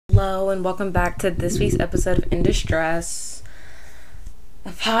Hello and welcome back to this week's episode of In Distress,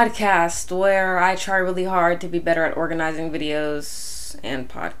 a podcast where I try really hard to be better at organizing videos and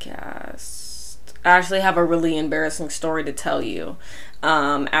podcasts. I actually have a really embarrassing story to tell you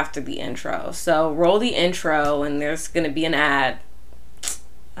after the intro. So roll the intro and there's going to be an ad.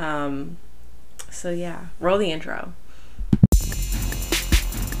 So yeah, roll the intro.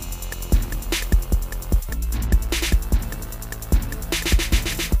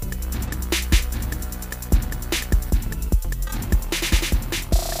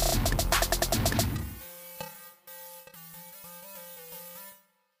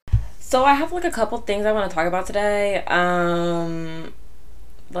 So I have like a couple things I want to talk about today.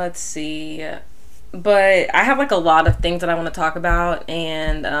 Let's see. But I have like a lot of things that I want to talk about,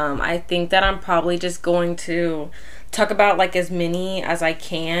 and I think that I'm probably just going to talk about like as many as I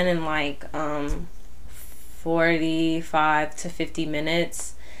can in like 45 to 50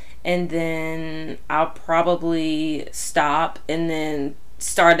 minutes, and then I'll probably stop and then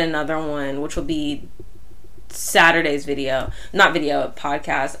start another one, which will be Saturday's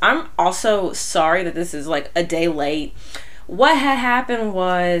podcast. I'm also sorry that this is like a day late. What had happened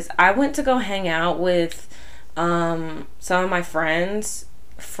was I went to go hang out with some of my friends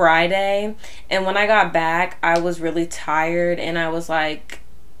Friday, and when I got back I was really tired and I was like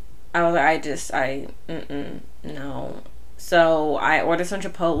no. So I ordered some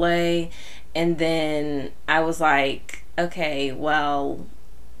Chipotle, and then I was like, okay, well,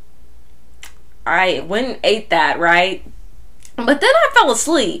 I went and ate that, right? But then I fell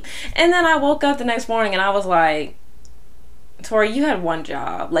asleep. And then I woke up the next morning and I was like, Tori, you had one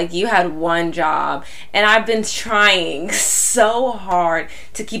job. Like, you had one job. And I've been trying so hard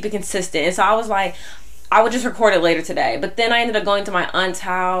to keep it consistent. And so I was like, I would just record it later today. But then I ended up going to my aunt's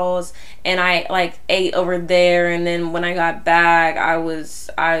house and I like ate over there. And then when I got back, I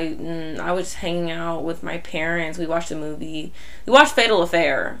was hanging out with my parents. We watched a movie. We watched Fatal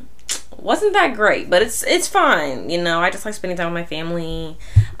Affair. Wasn't that great, but it's fine, you know. I just like spending time with my family.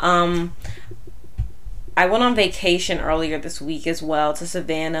 I went on vacation earlier this week as well to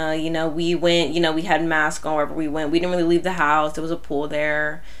Savannah. You know, we went, you know, we had masks on wherever we went. We didn't really leave the house. There was a pool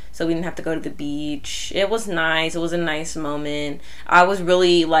there, so we didn't have to go to the beach. It was nice. It was a nice moment. I was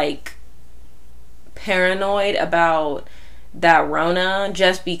really like paranoid about that Rona,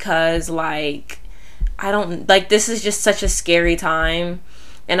 just because like I don't like, this is just such a scary time.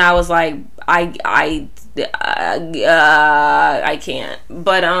 And I was like, I can't.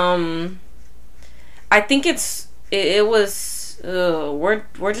 But I think we're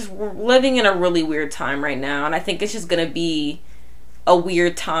living in a really weird time right now, and I think it's just gonna be a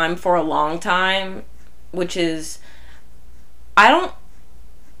weird time for a long time, which is, I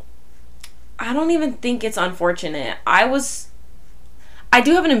don't even think it's unfortunate. I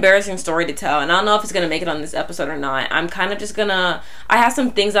do have an embarrassing story to tell, and I don't know if it's going to make it on this episode or not. I'm kind of just I have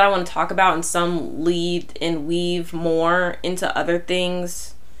some things that I want to talk about, and some lead and weave more into other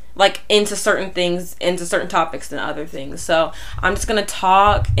things, like into certain things, into certain topics than other things. So I'm just going to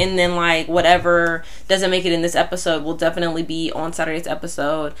talk, and then like whatever doesn't make it in this episode will definitely be on Saturday's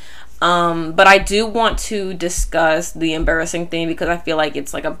episode. But I do want to discuss the embarrassing thing because I feel like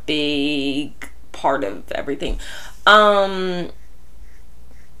it's like a big part of everything.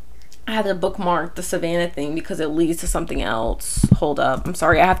 I had to bookmark the Savannah thing because it leads to something else. Hold up. I'm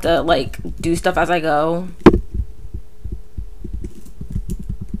sorry. I have to like do stuff as I go.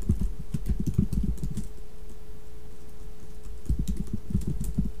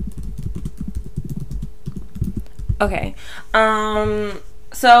 Okay.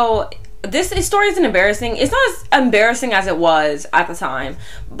 So this story isn't embarrassing. It's not as embarrassing as it was at the time.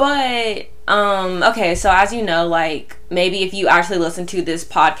 But okay, so as you know, like maybe if you actually listen to this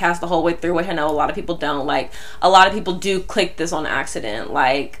podcast the whole way through, which I know a lot of people don't, like a lot of people do click this on accident.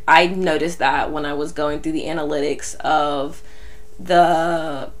 Like I noticed that when I was going through the analytics of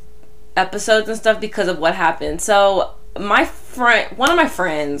the episodes and stuff because of what happened. So one of my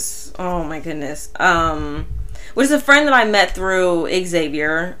friends, oh my goodness, which is a friend that I met through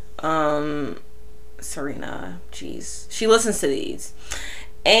Xavier, Serena, jeez, she listens to these,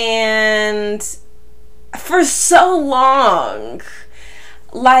 and for so long,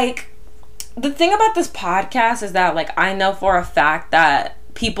 like, the thing about this podcast is that, like, I know for a fact that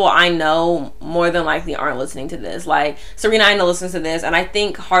people I know more than likely aren't listening to this. Like, Serena, I know, listens to this, and I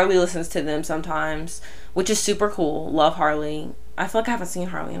think Harley listens to them sometimes, which is super cool. Love Harley. I feel like I haven't seen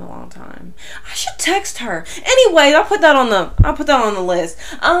Harley in a long time. I should text her. Anyway, I'll put that on the list.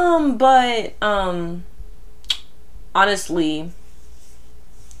 But honestly,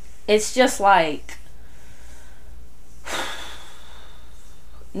 it's just like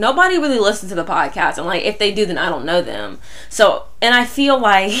nobody really listens to the podcast. And like, if they do, then I don't know them. So, and I feel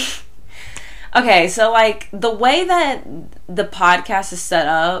like, okay, so like the way that the podcast is set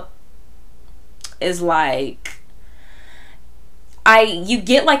up is like, you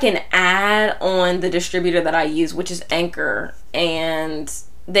get like an ad on the distributor that I use, which is Anchor, and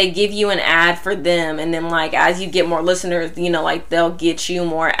they give you an ad for them, and then like as you get more listeners, you know, like they'll get you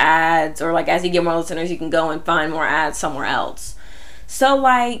more ads, or like as you get more listeners, you can go and find more ads somewhere else. So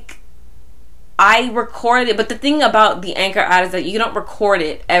like, I recorded it, but the thing about the Anchor ad is that you don't record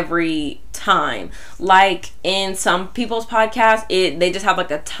it every time. Like in some people's podcasts, they just have like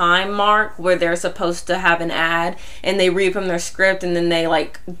a time mark where they're supposed to have an ad, and they read from their script, and then they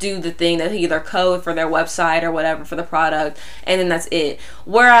like do the thing that either code for their website or whatever for the product, and then that's it.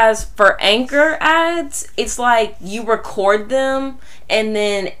 Whereas for Anchor ads, it's like you record them, and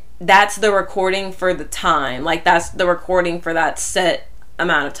then that's the recording for the time. Like that's the recording for that set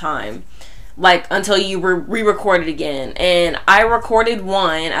amount of time, like until you re-record it again. And I recorded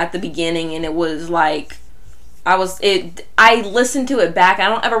one at the beginning, and it was like I listened to it back. I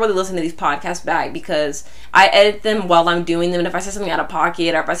don't ever really listen to these podcasts back because I edit them while I'm doing them, and if I say something out of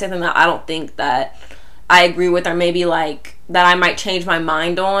pocket, or if I say something that I don't think that I agree with, or maybe like that I might change my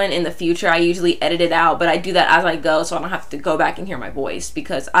mind on in the future, I usually edit it out. But I do that as I go, so I don't have to go back and hear my voice,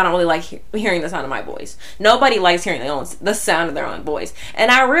 because I don't really like hearing the sound of my voice. Nobody likes hearing the sound of their own voice.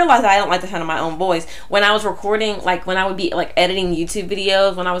 And I realized I don't like the sound of my own voice when I was recording, like when I would be like editing YouTube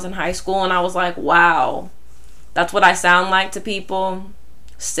videos when I was in high school, and I was like, wow, that's what I sound like to people?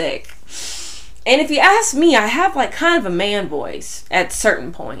 Sick. And if you ask me, I have like kind of a man voice at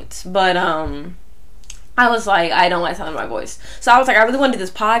certain points, but I was like, I don't like the sound of my voice. So I was like, I really want to do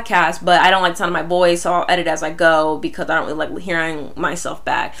this podcast, but I don't like the sound of my voice, so I'll edit as I go, because I don't really like hearing myself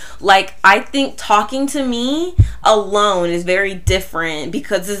back. Like, I think talking to me alone is very different,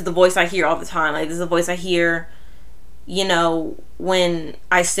 because this is the voice I hear all the time. Like, this is the voice I hear, you know, when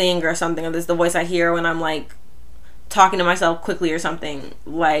I sing or something, or this is the voice I hear when I'm like talking to myself quickly or something.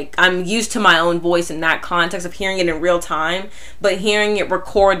 Like, I'm used to my own voice in that context of hearing it in real time, but hearing it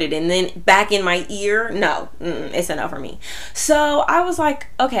recorded and then back in my ear, no, it's a no for me. So I was like,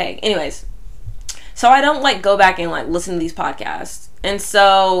 okay, anyways, so I don't like go back and like listen to these podcasts. And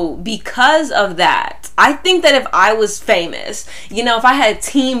so because of that, I think that if I was famous, you know, if I had a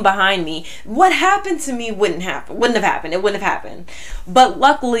team behind me, what happened to me wouldn't have happened. But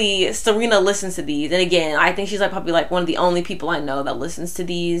luckily, Serena listens to these. And again, I think she's like probably like one of the only people I know that listens to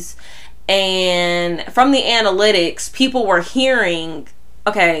these. And from the analytics, people were hearing,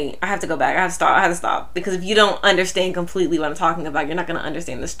 okay, I have to go back. I have to stop. Because if you don't understand completely what I'm talking about, you're not going to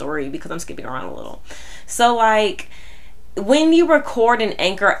understand the story, because I'm skipping around a little. So like, when you record an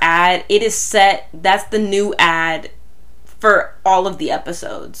Anchor ad, it is set, that's the new ad for all of the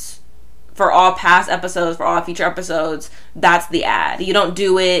episodes. For all past episodes, for all future episodes, that's the ad. You don't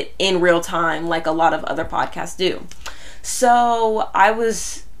do it in real time like a lot of other podcasts do. So I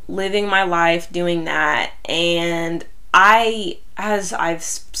was living my life doing that, and as I've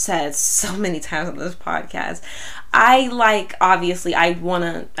said so many times on this podcast, I like, obviously I want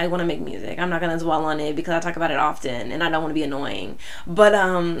to make music. I'm not going to dwell on it because I talk about it often and I don't want to be annoying. But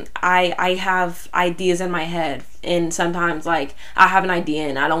I have ideas in my head, and sometimes like I have an idea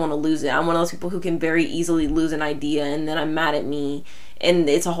and I don't want to lose it. I'm one of those people who can very easily lose an idea, and then I'm mad at me, and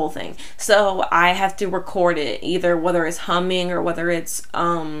it's a whole thing. So I have to record it, either whether it's humming or whether it's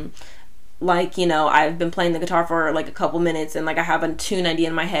like, you know, I've been playing the guitar for like a couple minutes, and like I have a tune idea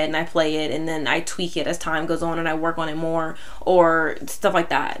in my head, and I play it, and then I tweak it as time goes on, and I work on it more, or stuff like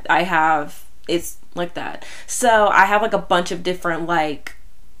that. It's like that. So I have like a bunch of different like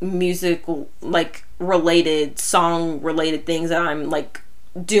musical, like related, song related things that I'm like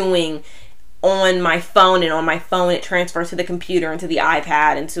doing on my phone, and on my phone it transfers to the computer and to the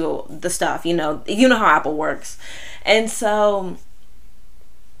iPad and to the stuff, you know how Apple works. And so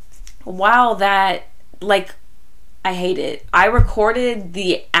while that, like, I hate it, I recorded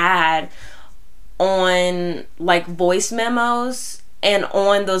the ad on like voice memos, and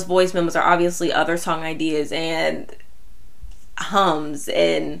on those voice memos are obviously other song ideas and hums.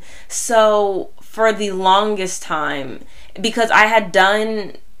 And so for the longest time, because I had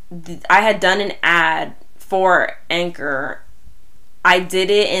done an ad for Anchor, I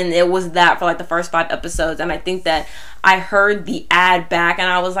did it, and it was that for like the first 5 episodes, and I think that I heard the ad back, and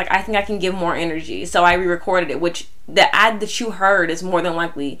I was like, I think I can give more energy, so I re-recorded it, which the ad that you heard is more than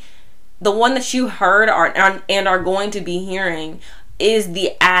likely the one that you heard and are going to be hearing is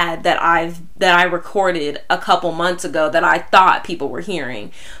the ad that I recorded a couple months ago that I thought people were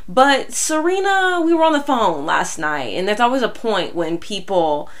hearing. But Serena, we were on the phone last night, and there's always a point when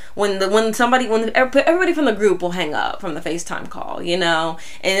everybody from the group will hang up from the FaceTime call, you know,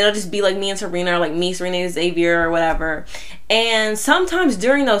 and it'll just be like me and Serena, or like me, Serena, Xavier, or whatever. And sometimes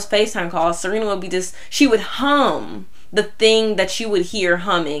during those FaceTime calls, Serena she would hum the thing that you would hear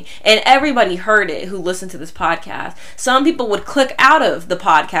humming, and everybody heard it who listened to this podcast. Some people would click out of the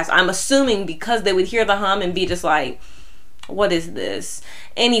podcast, I'm assuming, because they would hear the hum and be just like, what is this?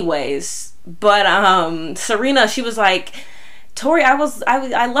 Anyways, but Serena, she was like, Tori, I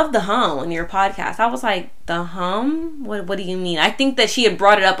love the hum on your podcast. I was like, the hum? What do you mean? I think that she had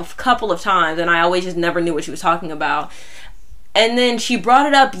brought it up a couple of times, and I always just never knew what she was talking about. And then she brought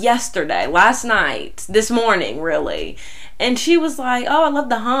it up last night, this morning, really. And she was like, oh, I love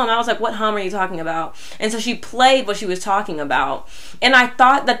the hum. I was like, what hum are you talking about? And so she played what she was talking about. And I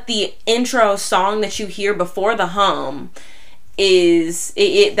thought that the intro song that you hear before the hum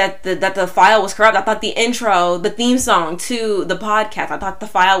that the file was corrupt. I thought the theme song to the podcast, I thought the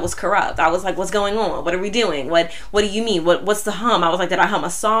file was corrupt. I was like, what's going on? What are we doing? What do you mean? What's the hum? I was like, did I hum a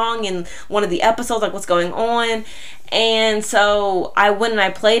song in one of the episodes? Like, what's going on? And so I went and I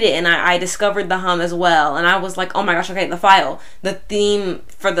played it, and I discovered the hum as well. And I was like, oh my gosh, okay, the theme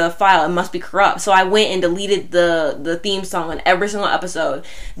for the file, it must be corrupt. So I went and deleted the theme song on every single episode.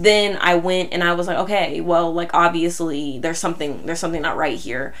 Then I went and I was like, okay, well, like, obviously there's something not right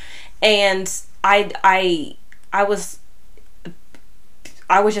here. And I was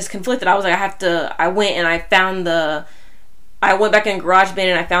just conflicted. I was like, I went back in GarageBand,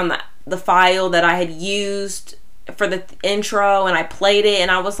 and I found the file that I had used for the intro, and I played it, and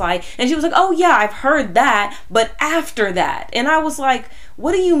I was like, and she was like, oh yeah, I've heard that, but after that. And I was like,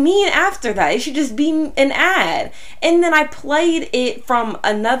 what do you mean after that? It should just be an ad. And then I played it from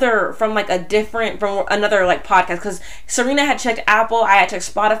another like podcast, because Serena had checked Apple, I had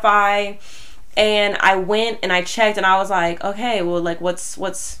checked Spotify, and I went and I checked, and I was like, okay, well, like, what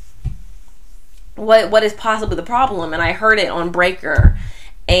is possibly the problem? And I heard it on Breaker,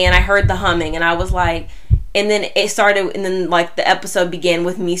 and I heard the humming, and I was like, and then it started, and then like the episode began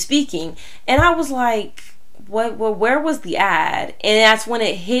with me speaking, and I was like, where was the ad? And that's when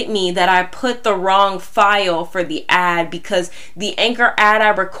it hit me that I put the wrong file for the ad, because the Anchor ad I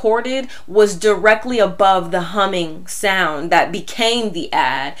recorded was directly above the humming sound that became the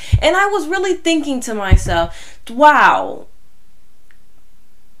ad. And I was really thinking to myself, wow,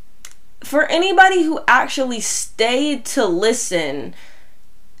 for anybody who actually stayed to listen,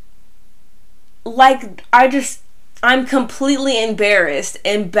 like, I'm completely embarrassed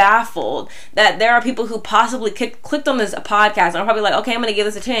and baffled that there are people who possibly clicked on this podcast and are probably like, okay, I'm going to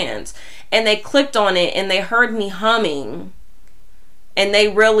give this a chance. And they clicked on it and they heard me humming, and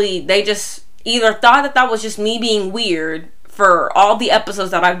they just either thought that was just me being weird for all the episodes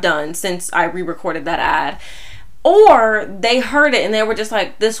that I've done since I re-recorded that ad, or they heard it and they were just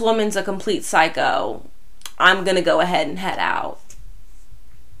like, this woman's a complete psycho. I'm going to go ahead and head out.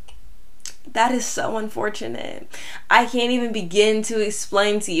 That is so unfortunate. I can't even begin to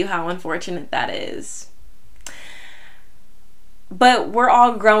explain to you how unfortunate that is. But we're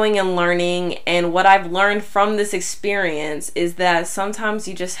all growing and learning, and what I've learned from this experience is that sometimes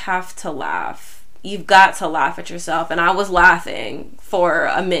you just have to laugh. You've got to laugh at yourself, and I was laughing for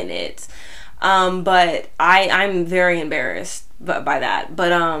a minute. But I'm very embarrassed by that.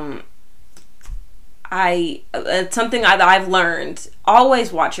 But it's something that I've learned.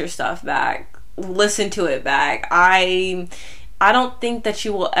 Always watch your stuff back. Listen to it back. I don't think that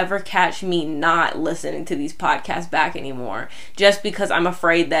you will ever catch me not listening to these podcasts back anymore, just because I'm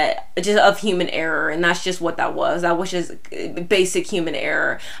afraid of human error, and that's just what that was. That was just basic human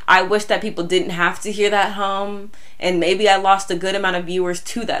error. I wish that people didn't have to hear that hum, and maybe I lost a good amount of viewers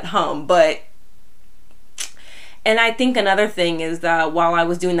to that hum, but... And I think another thing is that while I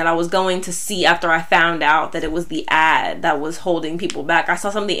was doing that, I was going to see, after I found out that it was the ad that was holding people back, I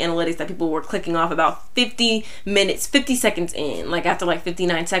saw some of the analytics that people were clicking off about 50 seconds in, like after like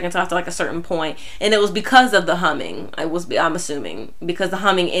 59 seconds, after like a certain point. And it was because of the humming. I'm assuming, because the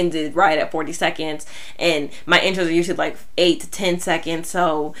humming ended right at 40 seconds, and my intros are usually like 8 to 10 seconds.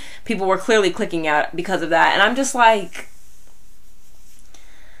 So people were clearly clicking out because of that. And I'm just like...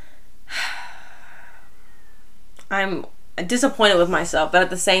 I'm disappointed with myself, but at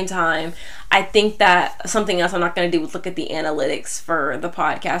the same time, I think that something else I'm not going to do is look at the analytics for the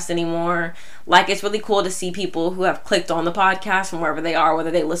podcast anymore. Like, it's really cool to see people who have clicked on the podcast from wherever they are,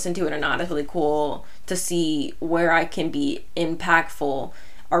 whether they listen to it or not. It's really cool to see where I can be impactful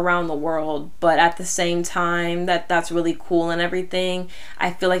around the world, but at the same time that's really cool and everything,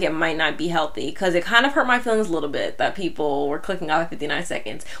 I feel like it might not be healthy, because it kind of hurt my feelings a little bit that people were clicking off at 59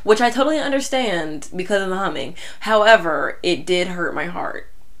 seconds, which I totally understand because of the humming. However, it did hurt my heart.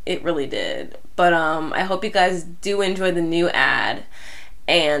 It really did. But I hope you guys do enjoy the new ad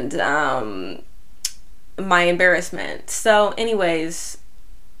and my embarrassment. So anyways,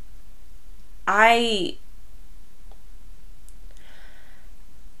 I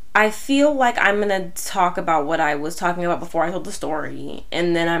feel like I'm gonna talk about what I was talking about before I told the story,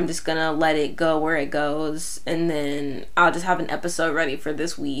 and then I'm just gonna let it go where it goes, and then I'll just have an episode ready for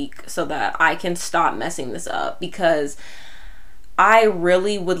this week so that I can stop messing this up, because I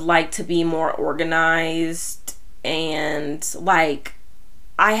really would like to be more organized, and like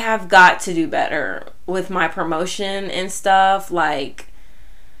I have got to do better with my promotion and stuff. Like,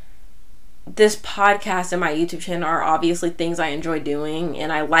 this podcast and my YouTube channel are obviously things I enjoy doing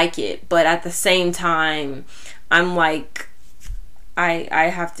and I like it, but at the same time, I'm like,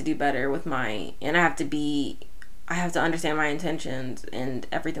 I have to do better with my, and I have to understand my intentions and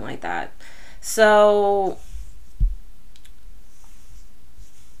everything like that. So,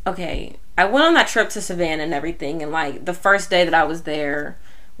 okay, I went on that trip to Savannah and everything, and like the first day that I was there,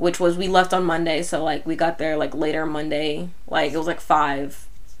 which was, we left on Monday, so like we got there like later Monday, like it was like 5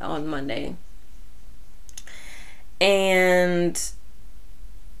 on Monday, and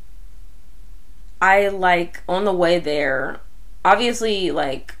I, like, on the way there, obviously,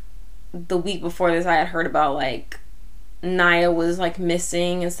 like, the week before this I had heard about, like, Naya was like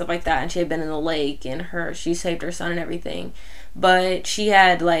missing and stuff like that, and she had been in the lake, and she saved her son and everything, but she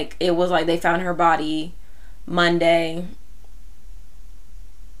had, like, it was like they found her body Monday,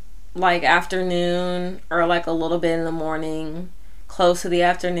 like afternoon, or like a little bit in the morning, close to the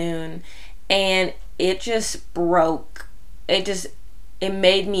afternoon, and it just broke. It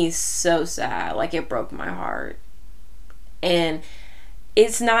made me so sad. Like, it broke my heart. And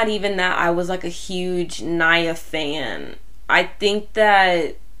it's not even that I was like a huge Naya fan. I think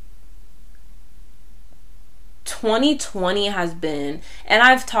that 2020 has been, and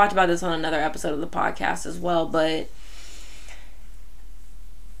I've talked about this on another episode of the podcast as well, but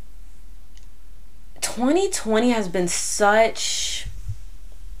 2020 has been such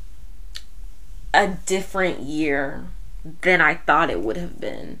a different year than I thought it would have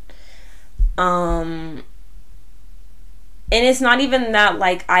been. And it's not even that,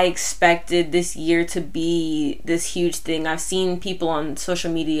 like, I expected this year to be this huge thing. I've seen people on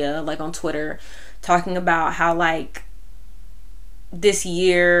social media, like on Twitter, talking about how, like, this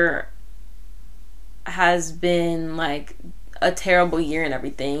year has been, like, a terrible year and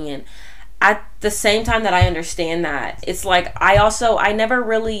everything. And at the same time that I understand that, it's like, I've never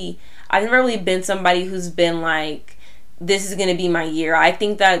really been somebody who's been like, this is gonna be my year. I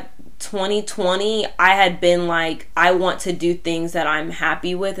think that 2020, I had been like, I want to do things that I'm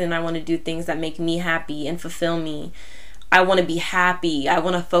happy with, and I want to do things that make me happy and fulfill me. I want to be happy. I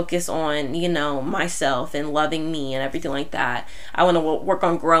want to focus on, you know, myself and loving me and everything like that. I want to work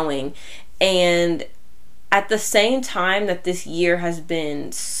on growing. And at the same time that this year has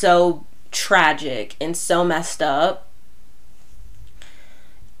been so tragic and so messed up,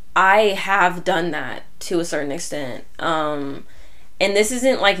 I have done that to a certain extent. And this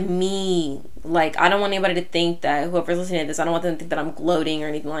isn't like me, like, I don't want anybody to think that, whoever's listening to this, I don't want them to think that I'm gloating or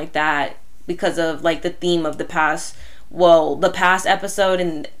anything like that because of, like, the theme of the past episode,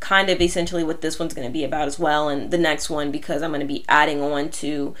 and kind of essentially what this one's going to be about as well, and the next one, because I'm going to be adding on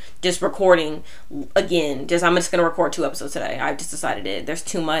to just recording again. I'm just going to record 2 episodes today. I've just decided it. There's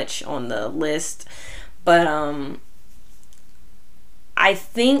too much on the list. But, I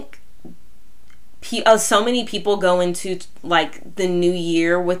think so many people go into, like, the new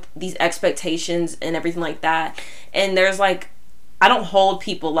year with these expectations and everything like that, and there's, like, I don't hold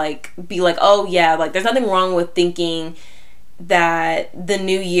people, like, be like, oh yeah, like, there's nothing wrong with thinking that the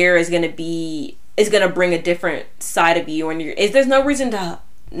new year is gonna bring a different side of you, and there's no reason to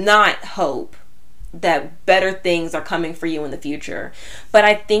not hope that better things are coming for you in the future. But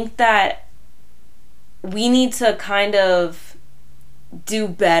I think that we need to kind of do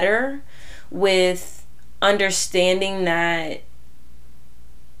better with understanding that,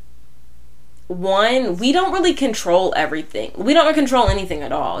 one, we don't really control everything. We don't control anything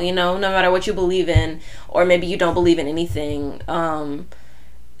at all, you know, no matter what you believe in, or maybe you don't believe in anything. No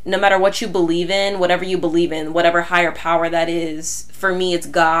matter what you believe in, whatever you believe in, whatever higher power that is, for me it's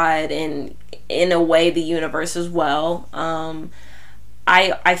God, and in a way the universe as well.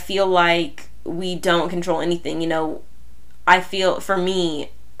 I feel like we don't control anything, you know. For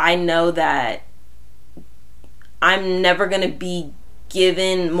me, I know that I'm never going to be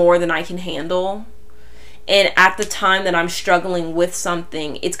given more than I can handle. And at the time that I'm struggling with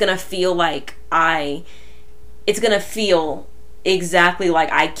something, it's going to feel like it's going to feel exactly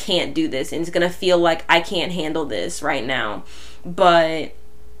like I can't do this. And it's going to feel like I can't handle this right now. But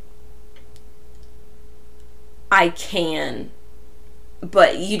I can.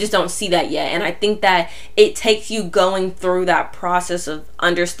 But you just don't see that yet. And I think that it takes you going through that process of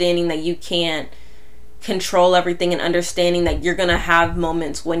understanding that you can't control everything, and understanding that you're gonna have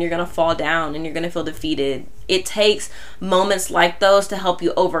moments when you're gonna fall down and you're gonna feel defeated. It takes moments like those to help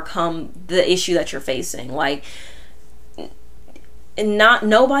you overcome the issue that you're facing. Like,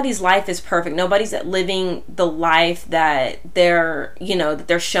 nobody's life is perfect. Nobody's living the life that they're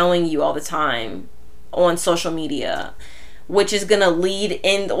showing you all the time on social media, which is gonna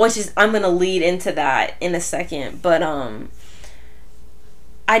I'm gonna lead into that in a second. But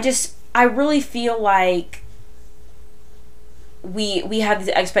I really feel like we have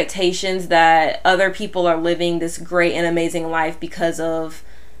these expectations that other people are living this great and amazing life because of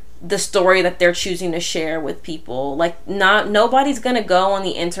the story that they're choosing to share with people. Like, nobody's gonna go on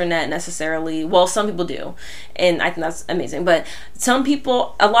the internet necessarily. Well, some people do, and I think that's amazing. But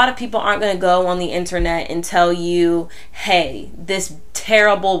a lot of people aren't gonna go on the internet and tell you, hey, this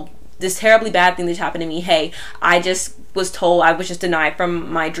terribly bad thing that happened to me. Hey, I was just denied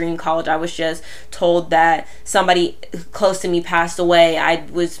from my dream college. I was just told that somebody close to me passed away.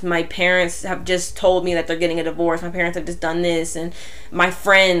 My parents have just told me that they're getting a divorce. My parents have just done this, and my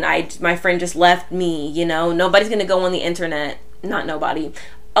friend just left me. Nobody's gonna go on the internet. Not nobody.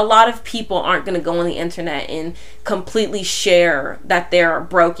 A lot of people aren't going to go on the internet and completely share that they're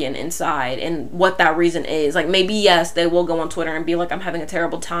broken inside and what that reason is. Like, maybe, yes, they will go on Twitter and be like, I'm having a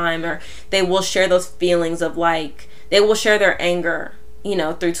terrible time, or they will share those feelings of, like, they will share their anger,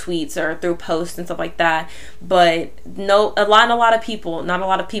 through tweets or through posts and stuff like that. But not a lot of people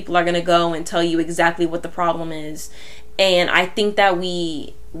are going to go and tell you exactly what the problem is. And I think that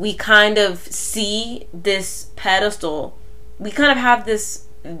we kind of see this pedestal. We kind of have this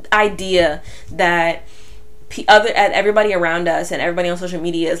idea that everybody around us and everybody on social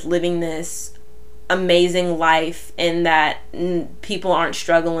media is living this amazing life, and that people aren't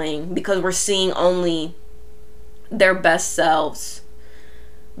struggling because we're seeing only their best selves,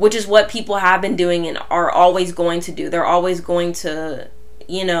 which is what people have been doing and are always going to do. They're always going to,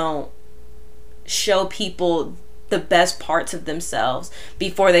 show people the best parts of themselves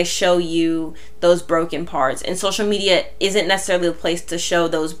before they show you those broken parts. And social media isn't necessarily the place to show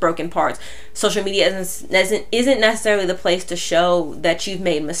those broken parts. Social media isn't necessarily the place to show that you've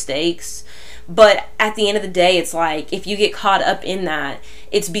made mistakes. But at the end of the day, it's like, if you get caught up in that,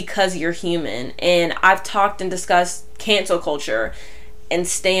 it's because you're human. And I've talked and discussed cancel culture and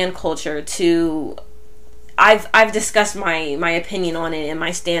stan culture too. I've discussed my opinion on it and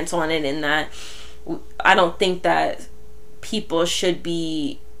my stance on it, in that I don't think that people should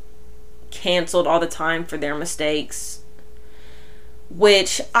be canceled all the time for their mistakes.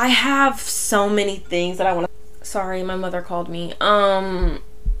 Which, I have so many things that I want to... Sorry, my mother called me.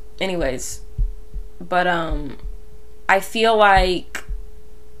 Anyways. But, I feel like...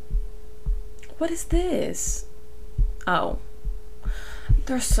 What is this? Oh.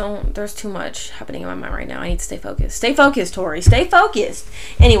 There's too much happening in my mind right now. I need to stay focused. Stay focused, Tori. Stay focused.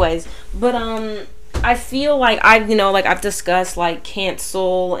 Anyways, but I feel like I've discussed like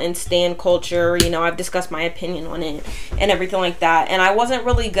cancel and stan culture. I've discussed my opinion on it and everything like that. And I wasn't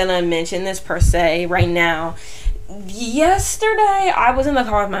really gonna mention this per se right now. Yesterday, I was in the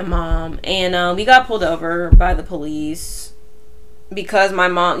car with my mom, and we got pulled over by the police. Because my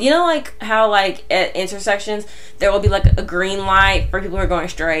mom, like how like at intersections there will be like a green light for people who are going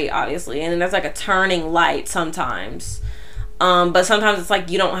straight, obviously, and then there's like a turning light sometimes. But sometimes it's like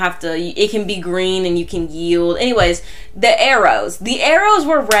you don't have to. It can be green and you can yield. Anyways, the arrows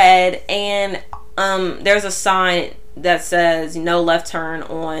were red, and there's a sign that says no left turn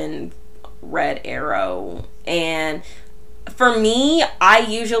on red arrow. And for me, I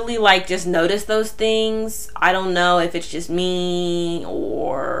usually like just notice those things. I don't know if it's just me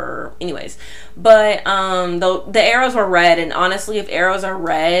or... Anyways. But the arrows were red, and honestly, if arrows are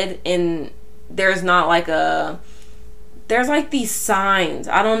red and there's not like there's like these signs.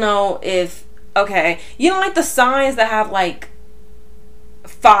 I don't know if... Okay. Like the signs that have like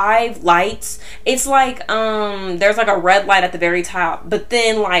 5 lights? It's like, there's like a red light at the very top, but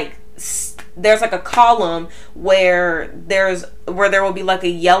then like... there's like a column where there will be like a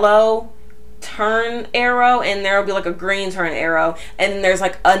yellow turn arrow, and there'll be like a green turn arrow, and then there's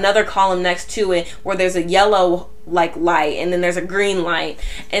like another column next to it where there's a yellow like light, and then there's a green light.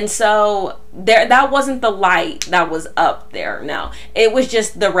 And so there, that wasn't the light that was up there. No, it was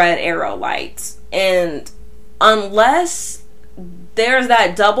just the red arrow lights. And unless there's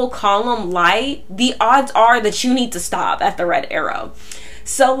that double column light, the odds are that you need to stop at the red arrow.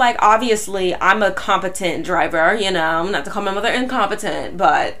 So, like, obviously, I'm a competent driver, you know, not to call my mother incompetent,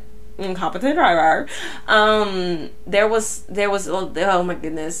 but incompetent driver. There was, oh my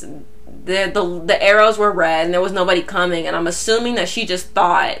goodness, the arrows were red, and there was nobody coming, and I'm assuming that she just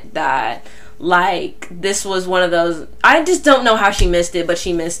thought that, like, this was one of those, I just don't know how she missed it, but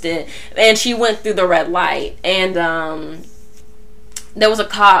she missed it, and she went through the red light, and, there was a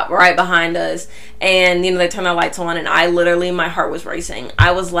cop right behind us, and, you know, they turned their lights on, and I literally, my heart was racing.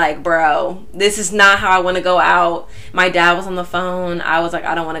 I was like, bro, this is not how I want to go out. My dad was on the phone. I was like,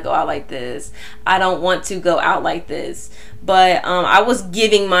 I don't want to go out like this. I don't want to go out like this. But I was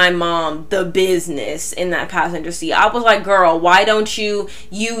giving my mom the business in that passenger seat. I was like, girl, why don't you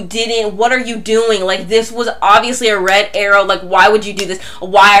didn't, what are you doing? Like, this was obviously a red arrow. Like, why would you do this?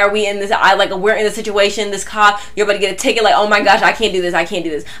 Why are we in this? We're in this situation, this cop, you're about to get a ticket. Like, oh my gosh, I can't do this. I can't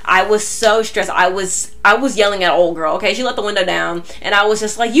do this. I was so stressed. I was yelling at old girl, okay? She let the window down, and I was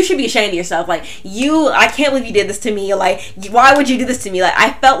just like, you should be ashamed of yourself. Like, I can't believe you did this to me. Like, why would you do this to me? Like,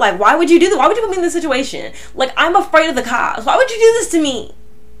 I felt like, why would you do this? Why would you put me in this situation? Like, I'm afraid of the cops. Why would you do this to me?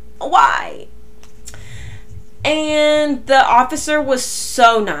 Why? And the officer was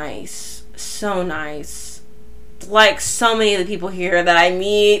so nice. So nice. Like, so many of the people here that I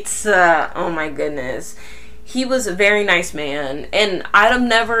meet, oh my goodness. He was a very nice man, and I've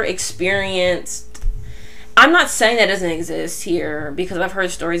never experienced, I'm not saying that doesn't exist here, because I've heard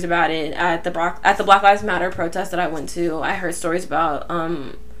stories about it at the Black Lives Matter protest that I went to. I heard stories about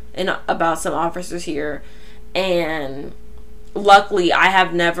about some officers here, and luckily I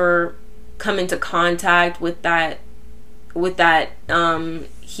have never come into contact with that in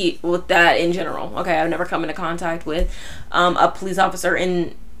general. Okay, I've never come into contact with a police officer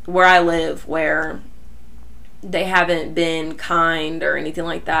in where I live where they haven't been kind or anything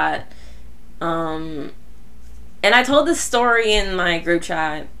like that. And I told this story in my group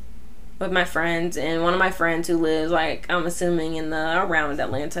chat with my friends, and one of my friends who lives, like, I'm assuming in the around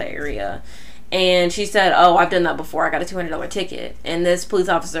Atlanta area, and she said, oh, I've done that before. I got a $200 ticket. And this police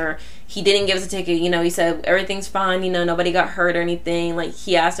officer, he didn't give us a ticket. You know, he said, everything's fine. You know, nobody got hurt or anything. Like,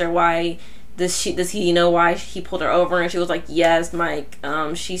 he asked her why does he know why he pulled her over, and she was like, yes, Mike.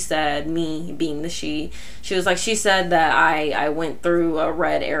 She said, me being the she was like, she said that I went through a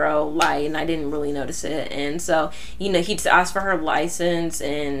red arrow light and I didn't really notice it. And so, you know, he just asked for her license,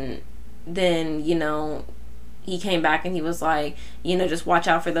 and then, you know, he came back and he was like, you know, just watch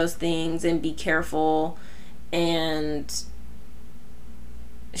out for those things and be careful. And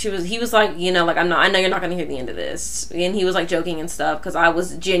he was like, you know, like, I know you're not gonna hear the end of this. And he was like joking and stuff, because I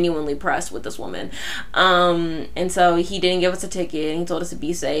was genuinely pressed with this woman. And so he didn't give us a ticket, and he told us to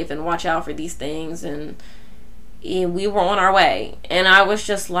be safe and watch out for these things, and we were on our way. And I was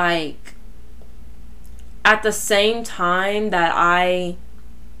just like, at the same time that I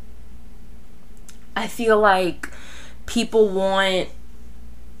feel like people want,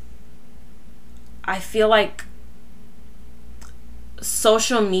 I feel like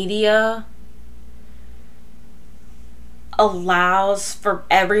social media allows for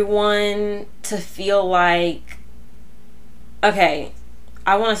everyone to feel like, okay,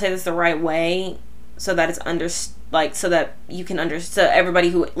 I want to say this the right way so that it's so that you can so everybody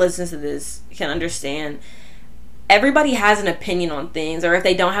who listens to this can understand. Everybody has an opinion on things, or if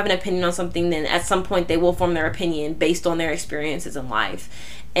they don't have an opinion on something, then at some point they will form their opinion based on their experiences in life.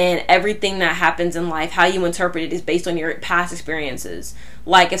 And everything that happens in life, how you interpret it, is based on your past experiences.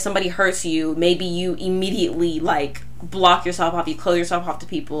 Like, if somebody hurts you, maybe you immediately, like, block yourself off, you close yourself off to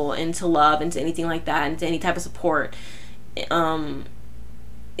people and to love and to anything like that, and to any type of support. And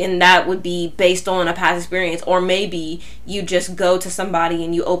that would be based on a past experience. Or maybe you just go to somebody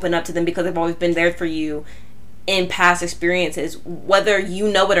and you open up to them because they've always been there for you in past experiences. Whether you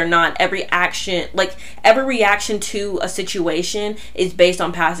know it or not, every reaction to a situation is based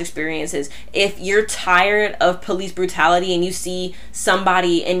on past experiences. If you're tired of police brutality and you see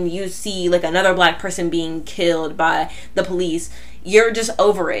somebody, and you see like another black person being killed by the police, you're just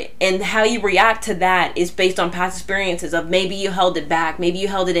over it. And how you react to that is based on past experiences of maybe you held it back, maybe you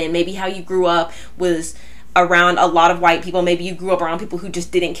held it in, maybe how you grew up was around a lot of white people, maybe you grew up around people who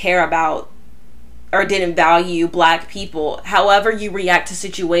just didn't care about or didn't value black people. However you react to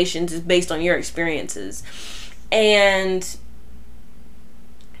situations is based on your experiences. And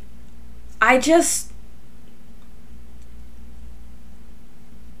I just,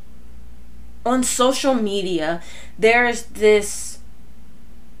 on social media, there's this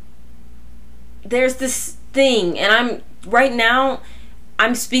thing, and right now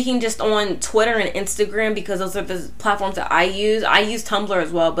I'm speaking just on Twitter and Instagram because those are the platforms that I use. I use Tumblr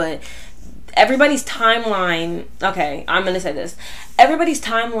as well, but everybody's timeline, okay, I'm going to say this. Everybody's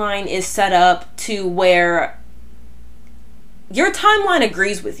timeline is set up to where your timeline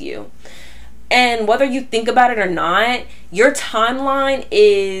agrees with you. And whether you think about it or not, your timeline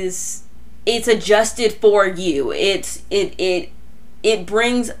it's adjusted for you. It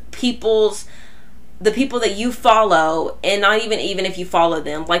brings the people that you follow, and not even if you follow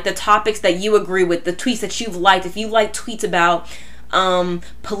them, like the topics that you agree with, the tweets that you've liked. If you like tweets about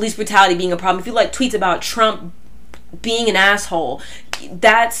police brutality being a problem, if you like tweets about Trump being an asshole,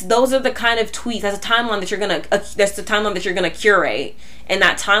 those are the kind of tweets. That's the timeline that you're gonna curate, and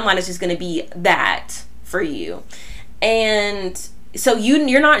that timeline is just gonna be that for you. And so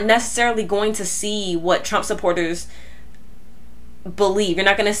you're not necessarily going to see what Trump supporters believe. You're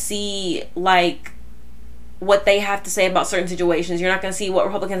not going to see like what they have to say about certain situations. You're not going to see what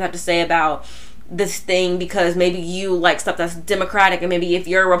Republicans have to say about this thing, because maybe you like stuff that's Democratic, and maybe if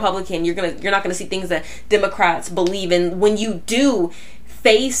you're a Republican, you're not going to see things that Democrats believe in. When you do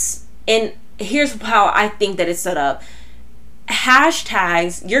face, and here's how I think that it's set up,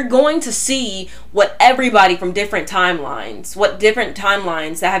 hashtags, you're going to see what everybody from different timelines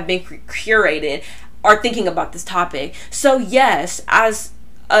that have been curated are thinking about this topic. So yes, as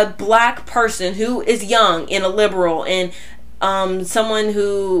a black person who is young and a liberal, and someone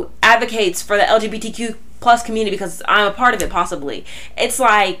who advocates for the LGBTQ plus community, because I'm a part of it, possibly. It's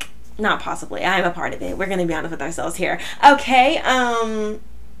like, not possibly, I'm a part of it. We're going to be honest with ourselves here. Okay,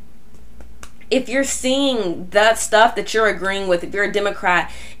 if you're seeing that stuff that you're agreeing with, if you're a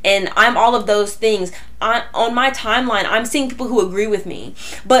Democrat, and I'm all of those things, on my timeline, I'm seeing people who agree with me.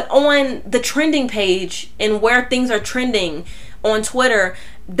 But on the trending page and where things are trending on Twitter,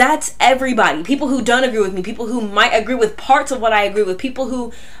 that's everybody. People who don't agree with me, people who might agree with parts of what I agree with, people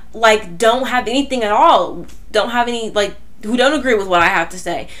who like don't have anything at all, who don't agree with what I have to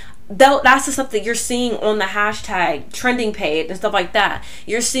say. That's the stuff that you're seeing on the hashtag trending page and stuff like that.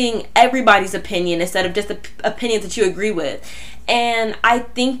 You're seeing everybody's opinion instead of just the opinions that you agree with. And I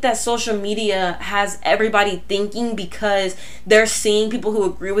think that social media has everybody thinking, because they're seeing people who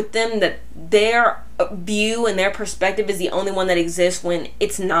agree with them, that their view and their perspective is the only one that exists, when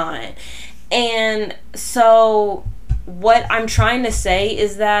it's not. And so what I'm trying to say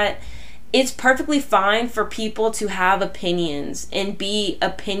is that it's perfectly fine for people to have opinions and be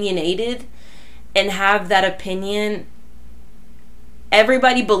opinionated and have that opinion.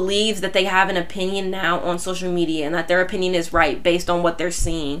 Everybody believes that they have an opinion now on social media, and that their opinion is right based on what they're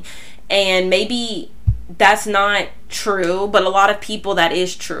seeing. And maybe that's not true, but a lot of people, that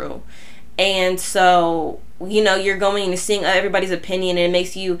is true. And so, you're going and seeing everybody's opinion, and it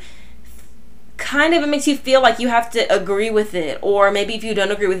makes you feel like you have to agree with it. Or maybe if you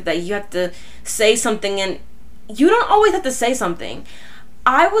don't agree with it, that you have to say something, and you don't always have to say something.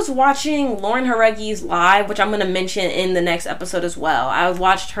 I was watching Lauren Jaregi's live, which I'm going to mention in the next episode as well. I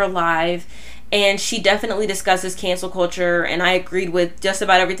watched her live, and she definitely discusses cancel culture, and I agreed with just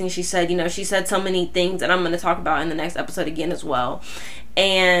about everything she said. She said so many things that I'm going to talk about in the next episode again as well.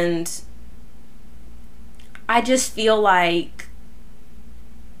 And I just feel like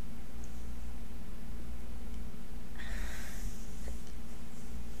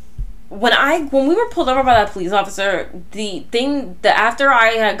when we were pulled over by that police officer, the thing that after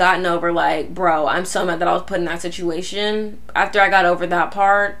I had gotten over, like, bro, I'm so mad that I was put in that situation, after I got over that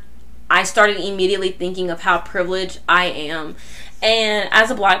part, I started immediately thinking of how privileged I am. And as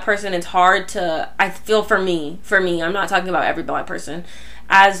a black person, it's hard to, I feel for me, I'm not talking about every black person,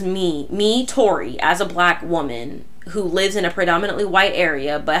 as me, Tori, as a black woman who lives in a predominantly white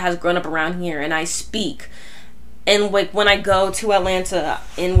area but has grown up around here, and I speak. And when I go to Atlanta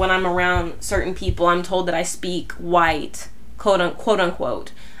and when I'm around certain people, I'm told that I speak white, quote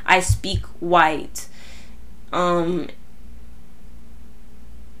unquote. I speak white.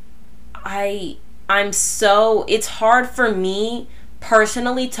 It's hard for me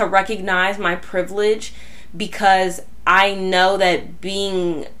personally to recognize my privilege, because I know that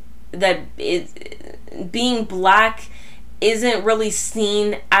being black isn't really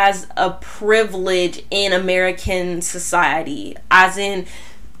seen as a privilege in American society, as in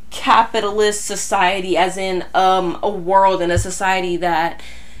capitalist society, as in a world and a society that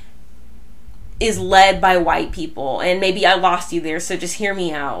is led by white people. And maybe I lost you there, so just hear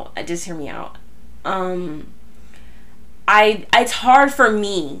me out. It's hard for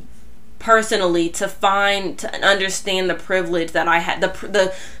me personally to find to understand the privilege that I had.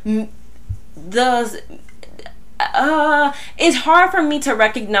 It's hard for me to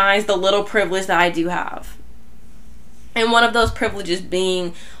recognize the little privilege that I do have. And one of those privileges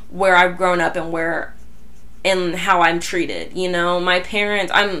being where I've grown up and how I'm treated. You know, my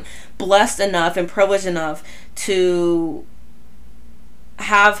parents, I'm blessed enough and privileged enough to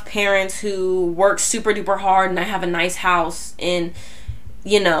have parents who work super duper hard, and I have a nice house in,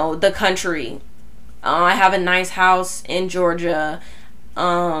 you know, the country. I have a nice house in Georgia.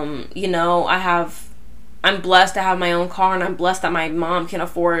 You know, I'm blessed to have my own car, and I'm blessed that my mom can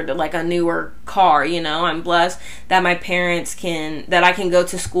afford like a newer car, you know. I'm blessed that my parents that I can go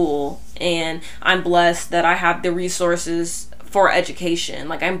to school, and I'm blessed that I have the resources for education.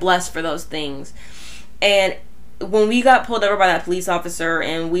 Like, I'm blessed for those things. And when we got pulled over by that police officer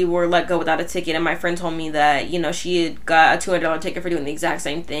and we were let go without a ticket, and my friend told me that, you know, she had got a $200 ticket for doing the exact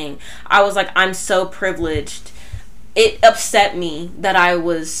same thing, I was like, I'm so privileged. It upset me that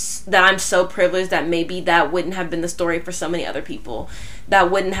I'm so privileged that maybe that wouldn't have been the story for so many other people.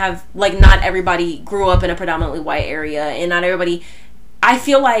 That wouldn't have, like, not everybody grew up in a predominantly white area, and not everybody, I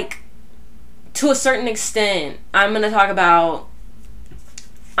feel like, to a certain extent, I'm going to talk about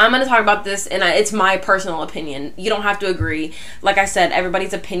this, and it's my personal opinion. You don't have to agree. Like I said,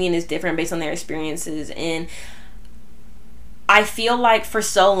 everybody's opinion is different based on their experiences, and I feel like for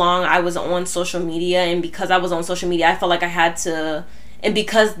so long I was on social media, and because I was on social media, I felt like I had to, and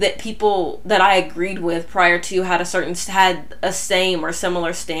because the people that I agreed with prior to had a same or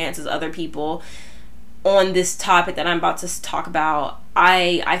similar stance as other people on this topic that I'm about to talk about,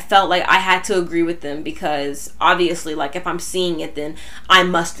 I felt like I had to agree with them, because obviously, like, if I'm seeing it, then I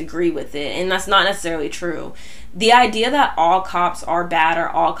must agree with it, and that's not necessarily true. The idea that all cops are bad or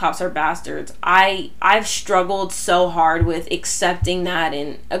all cops are bastards, I've struggled so hard with accepting that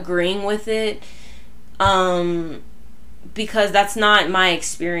and agreeing with it, because that's not my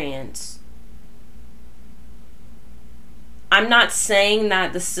experience. I'm not saying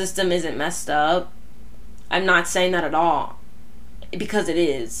that the system isn't messed up. I'm not saying that at all, because it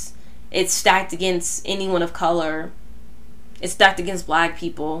is. It's stacked against anyone of color. It's stacked against black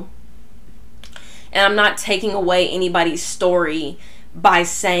people. And I'm not taking away anybody's story by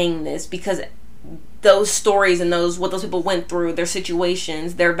saying this, because those stories and what those people went through, their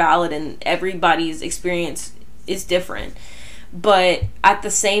situations, they're valid, and everybody's experience is different. But at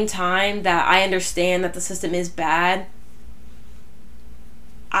the same time that I understand that the system is bad,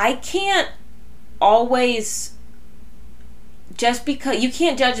 I can't always, just because you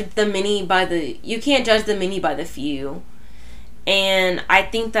can't judge the many by the few. And I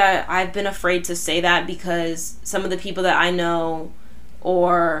think that I've been afraid to say that, because some of the people that I know,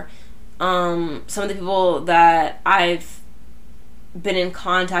 or some of the people that I've been in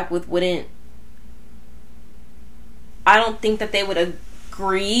contact with I don't think that they would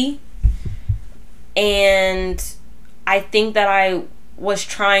agree. And I think that I was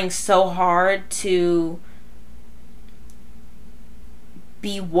trying so hard to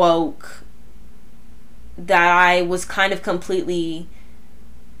be woke that I was kind of completely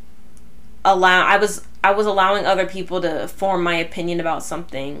I was allowing other people to form my opinion about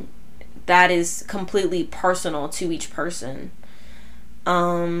something that is completely personal to each person.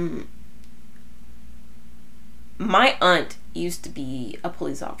 My aunt used to be a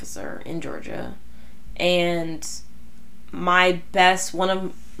police officer in Georgia, and one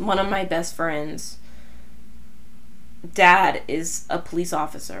of my best friends' dad is a police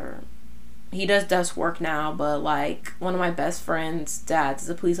officer. He does desk work now, but like, one of my best friend's dads is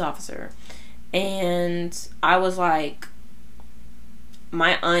a police officer. And I was like,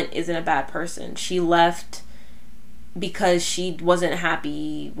 my aunt isn't a bad person. She left because she wasn't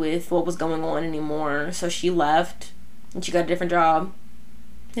happy with what was going on anymore. So she left and she got a different job.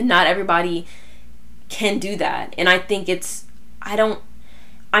 And not everybody can do that. And I think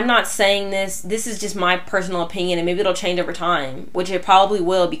I'm not saying this is just my personal opinion, and maybe it'll change over time, which it probably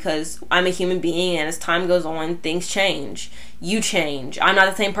will, because I'm a human being, and as time goes on, things change. You change. I'm not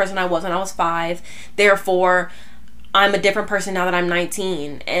the same person I was when I was 5. Therefore, I'm a different person now that I'm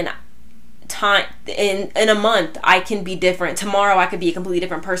 19. And in a month, I can be different. Tomorrow, I could be a completely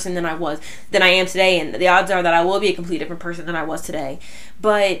different person than I am today, and the odds are that I will be a completely different person than I was today.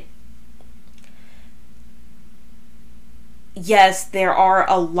 But yes, there are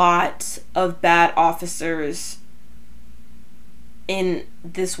a lot of bad officers in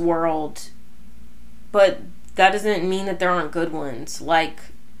this world, but that doesn't mean that there aren't good ones. Like,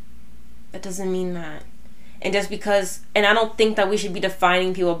 that doesn't mean that. And I don't think that we should be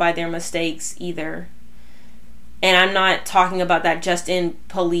defining people by their mistakes either. And I'm not talking about that just in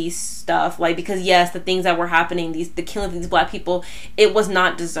police stuff, like, because yes, the things that were happening, the killing of these black people, it was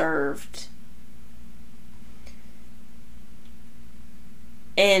not deserved.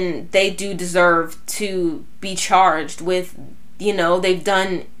 And they do deserve to be charged with, you know, they've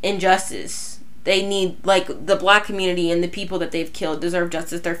done injustice. They need, like, the black community and the people that they've killed deserve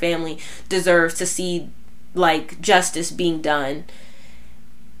justice. Their family deserves to see, like, justice being done.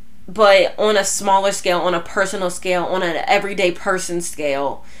 But on a smaller scale, on a personal scale, on an everyday person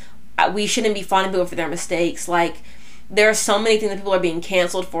scale, we shouldn't be finding people for their mistakes. Like, there are so many things that people are being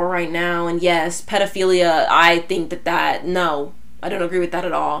canceled for right now. And yes, pedophilia, I think no, I don't agree with that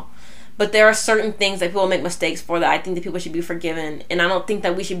at all. But there are certain things that people make mistakes for that I think that people should be forgiven. And I don't think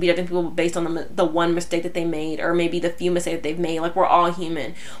that we should be judging people based on the one mistake that they made, or maybe the few mistakes that they've made. Like, we're all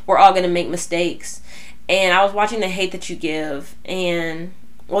human. We're all going to make mistakes. And I was watching The Hate That You Give, and,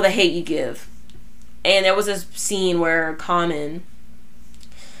 well, The Hate You Give. And there was this scene where Common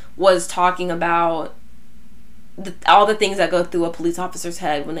was talking about all the things that go through a police officer's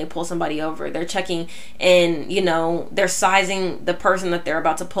head when they pull somebody over. They're checking, and, you know, they're sizing the person that they're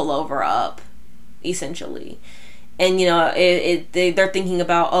about to pull over up, essentially. And, you know, they're thinking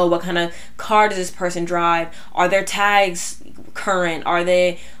about, oh, what kind of car does this person drive? Are their tags current? Are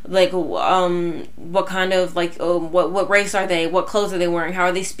they, like, what kind of, like, what race are they? What clothes are they wearing? How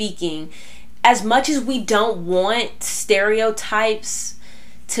are they speaking? As much as we don't want stereotypes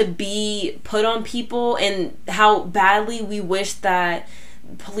to be put on people, and how badly we wish that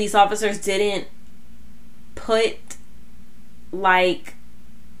police officers didn't put, like,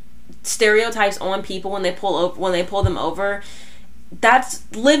 stereotypes on people when they pull them over, that's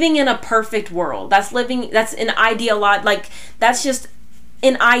living in a perfect world. That's an ideology, like, that's just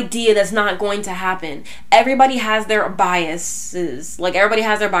an idea that's not going to happen. Everybody has their biases.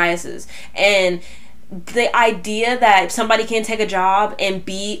 And the idea that somebody can take a job and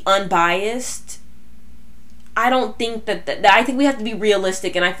be unbiased, I don't think that I think we have to be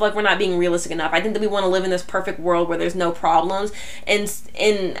realistic, and I feel like we're not being realistic enough. I think that we want to live in this perfect world where there's no problems, and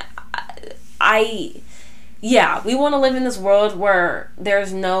we want to live in this world where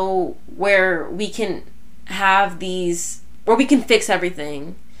where we can have these, where we can fix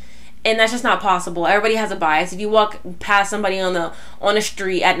everything. And that's just not possible. Everybody has a bias. If you walk past somebody on a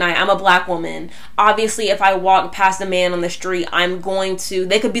street at night, I'm a black woman. Obviously, if I walk past a man on the street,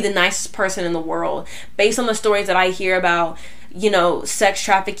 they could be the nicest person in the world. Based on the stories that I hear about, you know, sex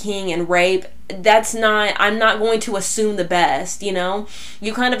trafficking and rape, I'm not going to assume the best, you know?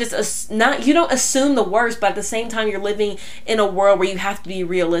 You kind of just, you don't assume the worst, but at the same time, you're living in a world where you have to be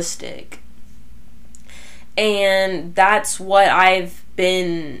realistic. And that's what I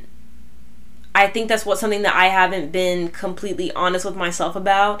think that's something that I haven't been completely honest with myself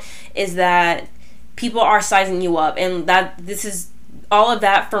about, is that people are sizing you up, and that this is all of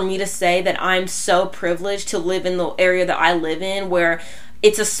that for me to say that I'm so privileged to live in the area that I live in, where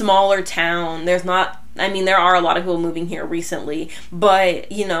it's a smaller town. There are a lot of people moving here recently, but,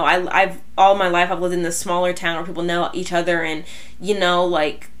 you know, I've all my life I've lived in this smaller town where people know each other, and, you know,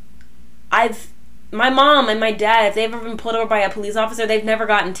 like, my mom and my dad, if they've ever been pulled over by a police officer, they've never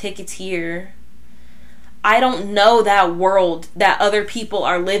gotten tickets here. I don't know that world that other people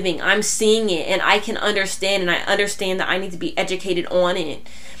are living. I'm seeing it, and I can understand, and I understand that I need to be educated on it.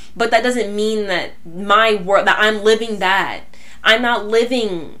 But that doesn't mean that my world, that I'm living that. I'm not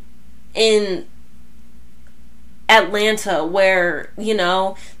living in Atlanta where, you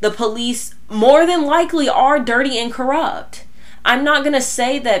know, the police more than likely are dirty and corrupt. I'm not going to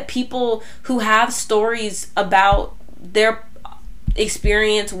say that people who have stories about their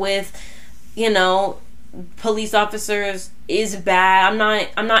experience with, you know, police officers is bad.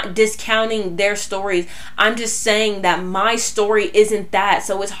 I'm not discounting their stories. I'm just saying that my story isn't that.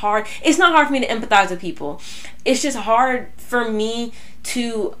 So it's not hard for me to empathize with people. It's just hard for me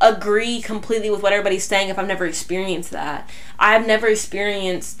to agree completely with what everybody's saying if I've never experienced that. I haven't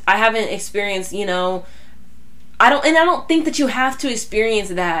experienced, you know, I don't think that you have to experience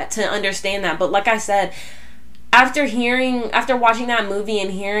that to understand that. But like I said, after watching that movie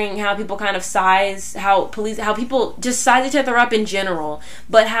and hearing how people kind of how people just size each other up in general,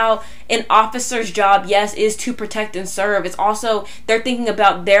 but how an officer's job, yes, is to protect and serve. It's also, they're thinking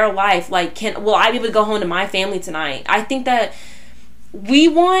about their life. Like, will I be able to go home to my family tonight? I think that we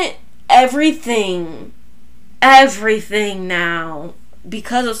want everything now,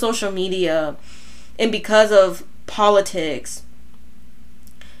 because of social media and because of politics.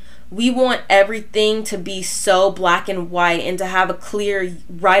 We want everything to be so black and white and to have a clear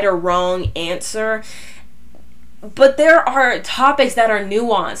right or wrong answer. But there are topics that are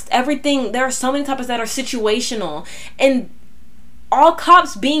nuanced. There are so many topics that are situational. And all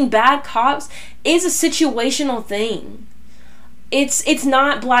cops being bad cops is a situational thing. It's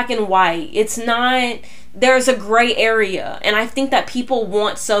not black and white. It's not, there's a gray area. And I think that people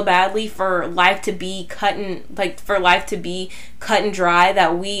want so badly for life to be cut and dry,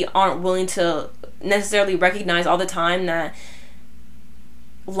 that we aren't willing to necessarily recognize all the time that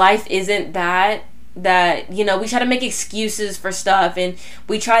life isn't that, you know, we try to make excuses for stuff, and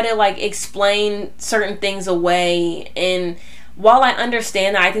we try to like explain certain things away. And while I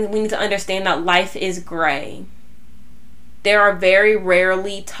understand that, I think we need to understand that life is gray. There are very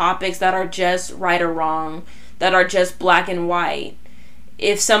rarely topics that are just right or wrong, that are just black and white.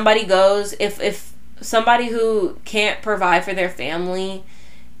 If somebody who can't provide for their family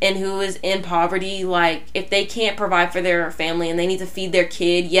and who is in poverty, like, if they can't provide for their family and they need to feed their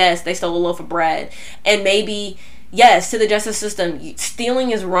kid, yes, they stole a loaf of bread. And maybe, yes, to the justice system, stealing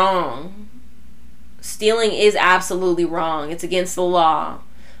is wrong. Stealing is absolutely wrong. It's against the law.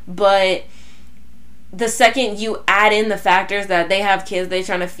 But the second you add in the factors that they have kids they're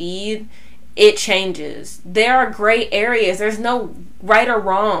trying to feed, it changes. There are gray areas. There's no right or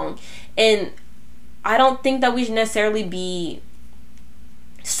wrong. And I don't think that we should necessarily be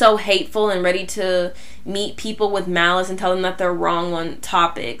so hateful and ready to meet people with malice and tell them that they're wrong on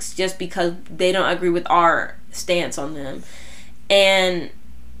topics just because they don't agree with our stance on them. And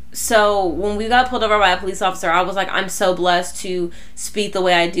so when we got pulled over by a police officer, I was like, I'm so blessed to speak the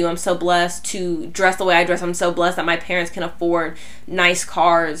way I do. I'm so blessed to dress the way I dress. I'm so blessed that my parents can afford nicer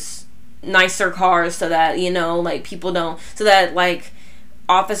cars, so that, you know, like, people don't, so that, like,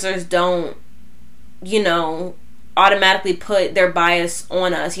 officers don't, you know, automatically put their bias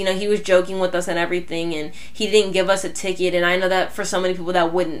on us. You know, he was joking with us and everything, and he didn't give us a ticket. And I know that for so many people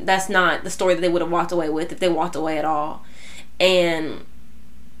that's not the story that they would have walked away with if they walked away at all. And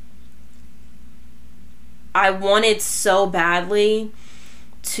I wanted so badly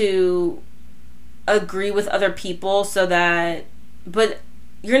to agree with other people but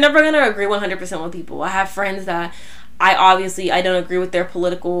you're never going to agree 100% with people. I have friends that I don't agree with their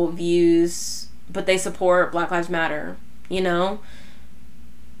political views, but they support Black Lives Matter, you know?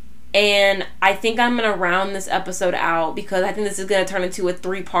 And I think I'm going to round this episode out because I think this is going to turn into a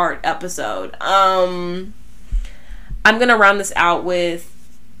 3-part episode. I'm going to round this out with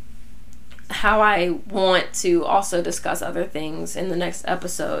how I want to also discuss other things in the next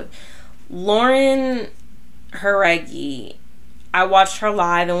episode. Lauren Jauregui, I watched her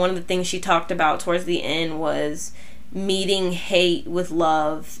live, and one of the things she talked about towards the end was meeting hate with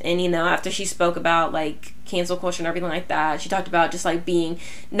love. And, you know, after she spoke about, like, cancel culture and everything like that, she talked about just, like,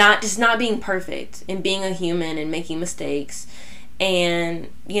 not being perfect and being a human and making mistakes. And,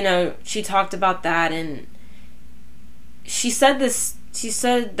 you know, she talked about that, and she said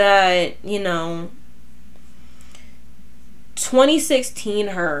that, you know, 2016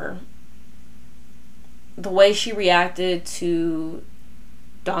 the way she reacted to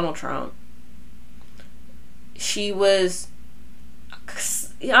Donald Trump,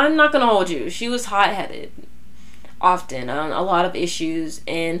 I'm not gonna hold you, she was hot-headed often on a lot of issues,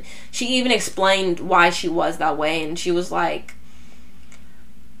 and she even explained why she was that way. And she was like,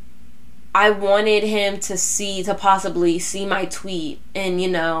 I wanted him to possibly see my tweet and, you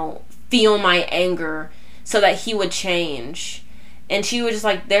know, feel my anger so that he would change. And she was just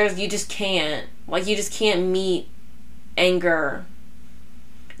like, you just can't meet anger.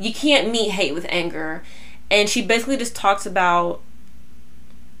 You can't meet hate with anger. And she basically just talks about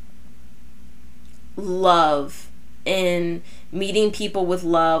love and meeting people with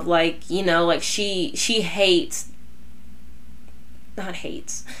love. Like, you know, like she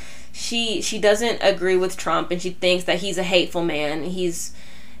doesn't agree with Trump, and she thinks that he's a hateful man. He's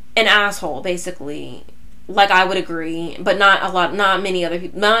an asshole, basically. Like, I would agree, but not many other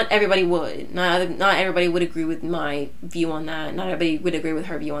people. Not everybody would. Not everybody would agree with my view on that. Not everybody would agree with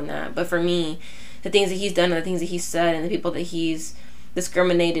her view on that. But for me, the things that he's done and the things that he's said and the people that he's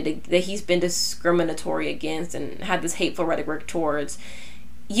been discriminatory against and had this hateful rhetoric towards,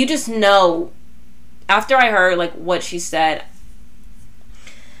 you just know, after I heard, like, what she said,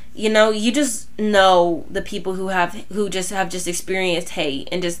 you know, you just know the people who just have experienced hate,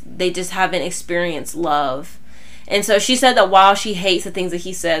 and they just haven't experienced love. And so she said that while she hates the things that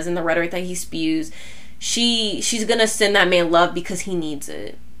he says and the rhetoric that he spews, she's gonna send that man love because he needs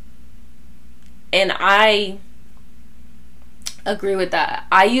it. And I agree with that.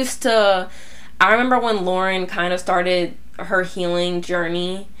 I remember when Lauren kind of started her healing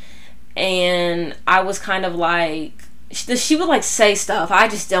journey, and I was kind of like, she would, like, say stuff I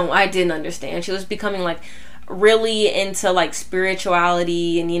didn't understand. She was becoming, like, really into like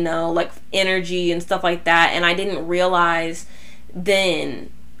spirituality and, you know, like energy and stuff like that, and I didn't realize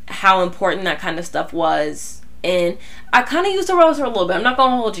then how important that kind of stuff was. And I kind of used to roast her a little bit. I'm not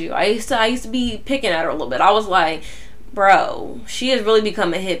gonna hold you. I used to be picking at her a little bit. I was like, bro, she has really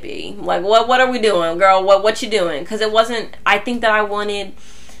become a hippie. Like, what are we doing, girl? What you doing? Because it wasn't. I think that I wanted.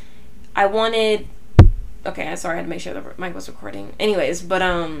 Okay, I'm sorry. I had to make sure the mic was recording. Anyways, but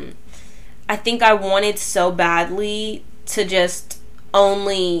I think I wanted so badly to just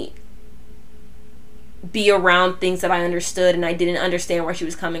only be around things that I understood, and I didn't understand where she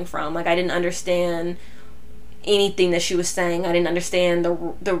was coming from. Like, I didn't understand anything that she was saying. I didn't understand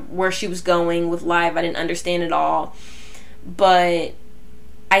the where she was going with life. I didn't understand it all. But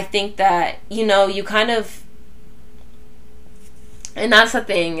I think that, you know, you kind of, and that's the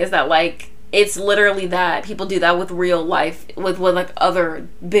thing, is that like, it's literally that people do that with real life, with like other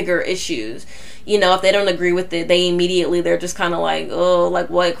bigger issues. You know, if they don't agree with it, they're just kind of like, oh,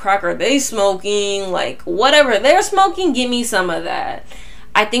 like, what crack are they smoking? Like, whatever they're smoking, give me some of that.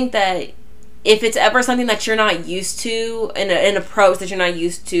 I think that if it's ever something that you're not used to, an approach that you're not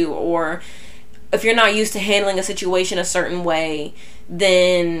used to, or if you're not used to handling a situation a certain way,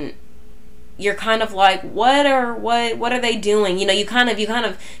 then you're kind of like, what are they doing? You know, you kind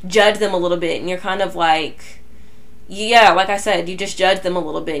of judge them a little bit, and you're kind of like, yeah, like I said, you just judge them a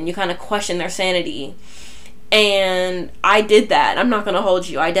little bit, and you kind of question their sanity. And I did that. I'm not gonna hold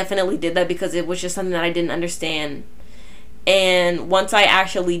you. I definitely did that because it was just something that I didn't understand. And once I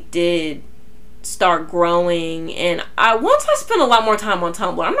actually did start growing, and once I spent a lot more time on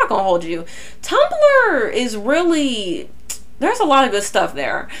Tumblr, I'm not gonna hold you, Tumblr is really, there's a lot of good stuff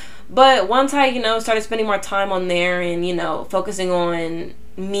there. But once I, you know, started spending more time on there, and, you know, focusing on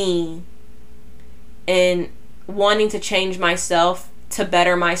me and wanting to change myself to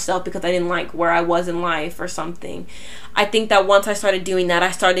better myself because I didn't like where I was in life or something, I think that once I started doing that,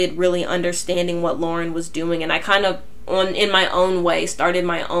 I started really understanding what Lauren was doing, and I kind of, in my own way, started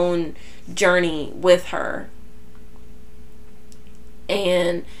my own journey with her.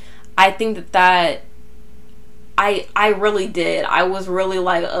 And I think that I really did. I was really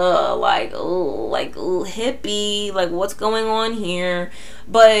like, hippie, like, what's going on here?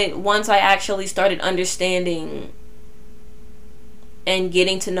 But once I actually started understanding and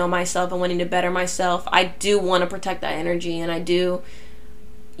getting to know myself and wanting to better myself, I do want to protect that energy, and I do,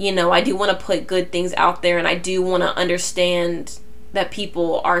 you know, I do want to put good things out there, and I do want to understand that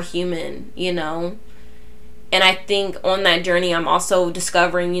people are human, you know. And I think on that journey, I'm also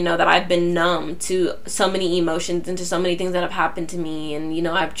discovering, you know, that I've been numb to so many emotions and to so many things that have happened to me. And, you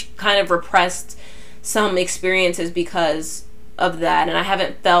know, I've kind of repressed some experiences because of that. And I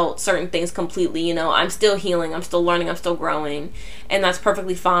haven't felt certain things completely, you know. I'm still healing. I'm still learning. I'm still growing. And that's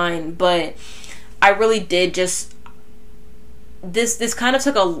perfectly fine. But I really did just, this kind of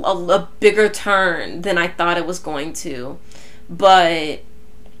took a bigger turn than I thought it was going to. But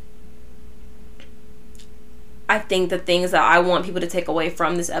I think the things that I want people to take away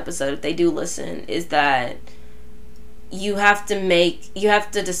from this episode, if they do listen, is that you have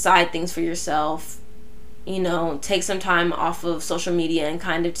to decide things for yourself. You know, take some time off of social media and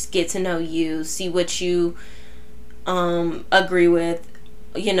kind of just get to know you, see what you agree with,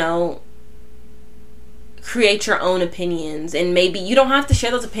 you know, create your own opinions. And maybe you don't have to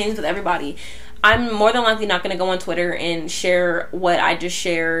share those opinions with everybody. I'm more than likely not going to go on Twitter and share what I just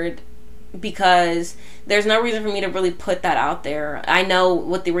shared, because there's no reason for me to really put that out there. I know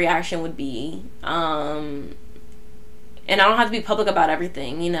what the reaction would be. And I don't have to be public about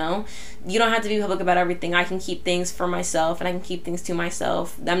everything, you know? You don't have to be public about everything. I can keep things for myself, and I can keep things to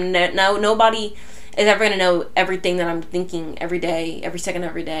myself. Nobody is ever going to know everything that I'm thinking every day, every second,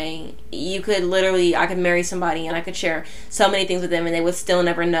 every day. You could literally, I could marry somebody and I could share so many things with them, and they would still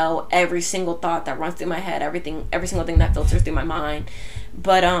never know every single thought that runs through my head, every single thing that filters through my mind.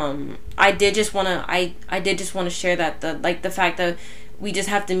 But I did just want to share that, the fact that we just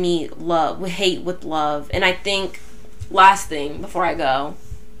have to meet love, we hate with love. And I think, last thing before I go,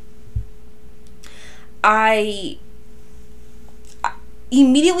 I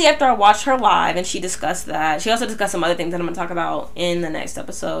immediately after I watched her live and she discussed that, she also discussed some other things that I'm going to talk about in the next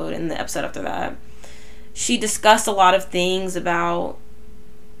episode and the episode after that. She discussed a lot of things about,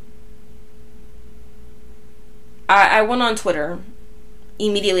 I went on Twitter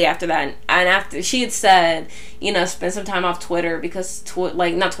immediately after that, and after she had said, you know, spend some time off Twitter because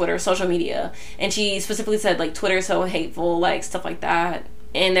not Twitter, social media, and she specifically said, like, Twitter is so hateful, like, stuff like that.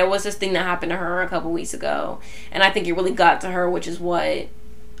 And there was this thing that happened to her a couple weeks ago, and I think it really got to her, which is what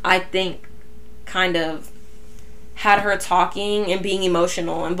I think kind of had her talking and being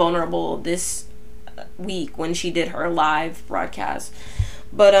emotional and vulnerable this week when she did her live broadcast.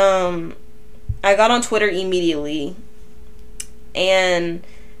 But I got on Twitter immediately, and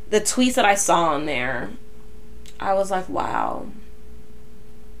the tweets that I saw on there, I was like, wow.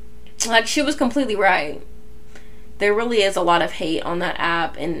 Like, she was completely right. There really is a lot of hate on that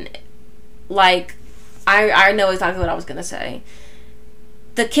app, and like, I know exactly what I was gonna say.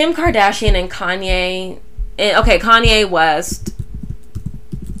 The Kim Kardashian and Kanye, okay, Kanye West.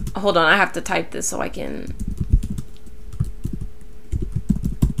 Hold on, I have to type this so I can.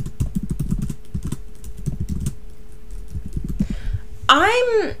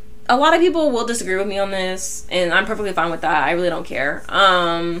 A lot of people will disagree with me on this, and I'm perfectly fine with that. I really don't care.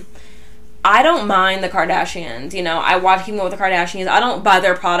 I don't mind the Kardashians. You know, I watch people with the Kardashians. I don't buy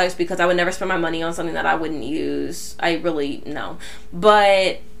their products because I would never spend my money on something that I wouldn't use. I really, no.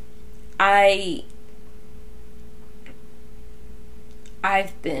 But I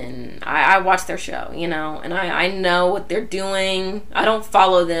watch their show, you know, and I know what they're doing. I don't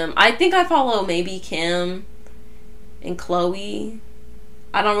follow them. I think I follow maybe Kim and Khloe.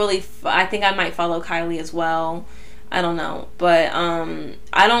 I think I might follow Kylie as well. I don't know. But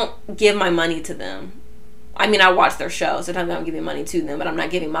I don't give my money to them. I mean, I watch their show. Sometimes I'm giving money to them, but I'm not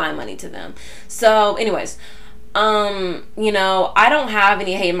giving my money to them. So, anyways, you know, I don't have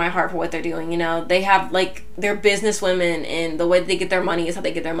any hate in my heart for what they're doing. You know, they have, like, they're business women, and the way that they get their money is how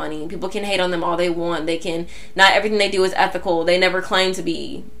they get their money. People can hate on them all they want. They can, not everything they do is ethical. They never claim to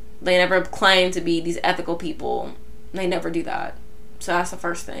be. They never claim to be these ethical people. They never do that. So that's the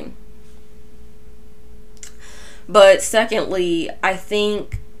first thing. But secondly, I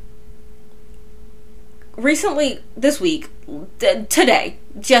think recently, this week, just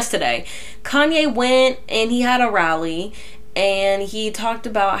today, Kanye went and he had a rally, and he talked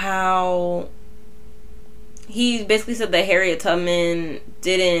about how he basically said that Harriet Tubman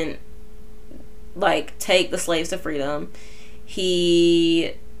didn't, like, take the slaves to freedom.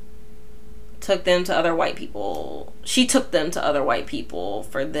 He took them to other white people. She took them to other white people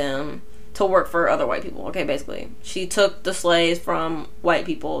for them to work for other white people. Okay, basically. She took the slaves from white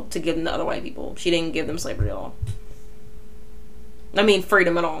people to give them to other white people. She didn't give them slavery at all. I mean,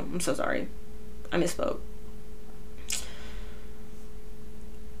 freedom at all. I'm so sorry. I misspoke.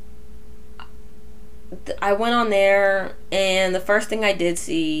 I went on there, and the first thing I did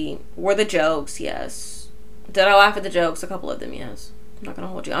see were the jokes, yes. Did I laugh at the jokes? A couple of them, yes. I'm not gonna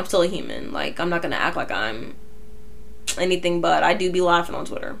hold you. I'm still a human. Like, I'm not gonna act like I'm anything but. I do be laughing on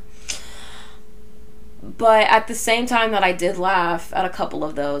Twitter. But at the same time that I did laugh at a couple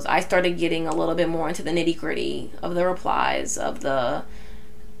of those, I started getting a little bit more into the nitty-gritty of the replies, of the,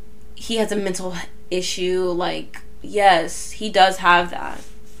 he has a mental issue. Like, yes, he does have that.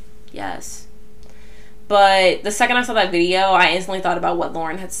 Yes. But the second I saw that video, I instantly thought about what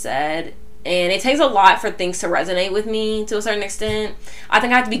Lauren had said. And it takes a lot for things to resonate with me to a certain extent. I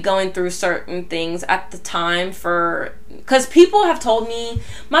think I have to be going through certain things at the time for... Because people have told me...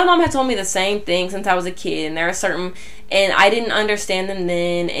 My mom had told me the same thing since I was a kid. And there are certain... And I didn't understand them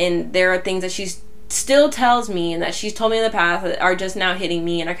then. And there are things that she still tells me and that she's told me in the past that are just now hitting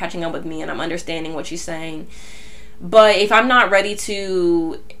me and are catching up with me. And I'm understanding what she's saying. But if I'm not ready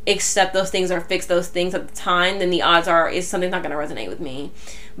to accept those things or fix those things at the time, then the odds are is something's not going to resonate with me.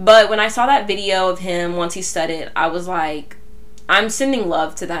 But when I saw that video of him, once he said it, I was like, I'm sending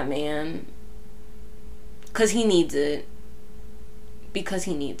love to that man. Because he needs it. Because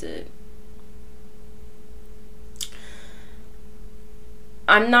he needs it.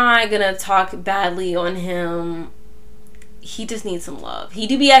 I'm not going to talk badly on him. He just needs some love. He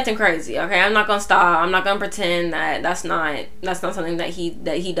do be acting crazy, okay? I'm not gonna stop. I'm not gonna pretend that that's not something that he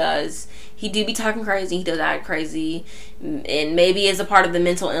does. He do be talking crazy. He does act crazy, and maybe it's a part of the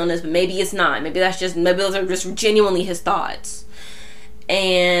mental illness, but maybe it's not. Maybe those are just genuinely his thoughts.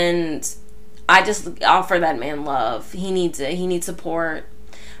 And I just offer that man love. He needs it. He needs support.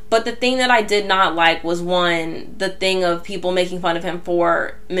 But the thing that I did not like was, one, the thing of people making fun of him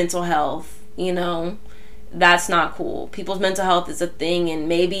for mental health. You know. That's not cool. People's mental health is a thing, and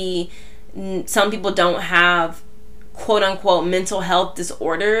maybe some people don't have quote-unquote mental health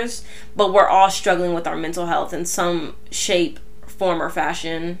disorders, but we're all struggling with our mental health in some shape, form, or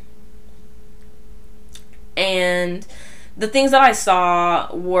fashion. And the things that I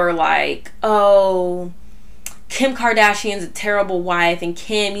saw were like, oh, Kim Kardashian's a terrible wife, and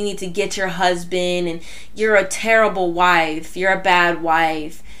Kim, you need to get your husband, and you're a terrible wife, you're a bad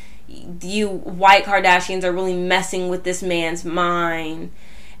wife. You white Kardashians are really messing with this man's mind.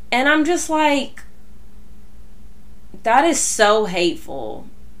 And I'm just like, that is so hateful.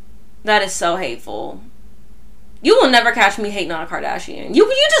 That is so hateful. You will never catch me hating on a Kardashian.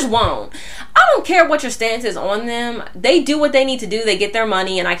 You just won't. I don't care what your stance is on them. They do what they need to do. They get their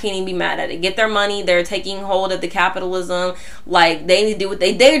money, and I can't even be mad at it. Get their money. They're taking hold of the capitalism. Like, they need to do what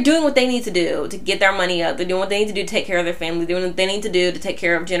they're doing what they need to do to get their money up. They're doing what they need to do to take care of their family. They're doing what they need to do to take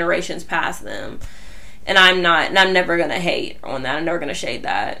care of generations past them. And I'm never going to hate on that. I'm never going to shade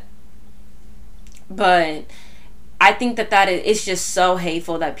that. But I think that it's just so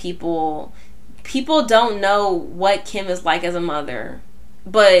hateful that people don't know what Kim is like as a mother,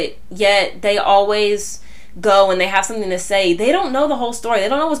 but yet they always go and they have something to say. They don't know the whole story. They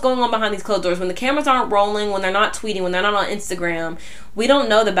don't know what's going on behind these closed doors. When the cameras aren't rolling, when they're not tweeting, when they're not on Instagram, we don't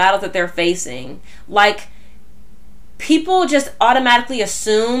know the battles that they're facing. Like, people just automatically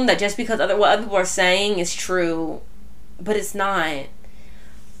assume that just because what other people are saying is true, but it's not.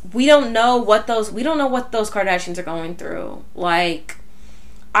 We don't know what those Kardashians are going through. Like,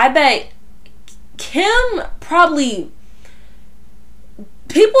 I bet Kim probably,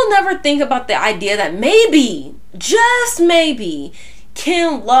 people never think about the idea that maybe, just maybe,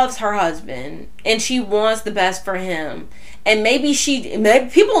 Kim loves her husband and she wants the best for him. And maybe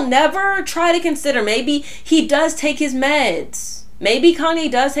people never try to consider, maybe he does take his meds. Maybe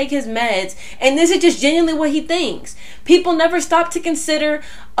Kanye does take his meds, and this is just genuinely what he thinks. People never stop to consider,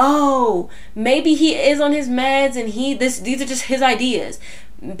 oh, maybe he is on his meds and these are just his ideas.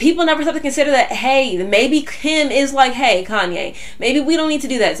 People never stop to consider that, hey, maybe Kim is like, hey, Kanye, maybe we don't need to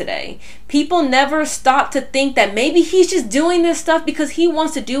do that today. People never stop to think that maybe he's just doing this stuff because he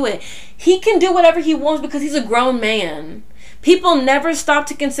wants to do it. He can do whatever he wants because he's a grown man. People never stop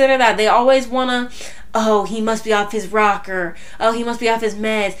to consider that. They always want to, oh, he must be off his rocker. Oh, he must be off his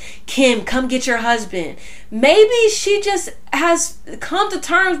meds. Kim, come get your husband. Maybe she just has come to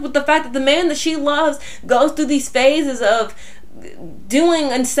terms with the fact that the man that she loves goes through these phases of doing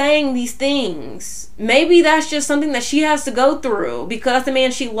and saying these things. Maybe that's just something that she has to go through because that's the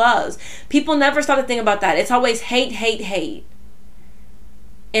man she loves. People never stop to think about that. It's always hate, hate, hate.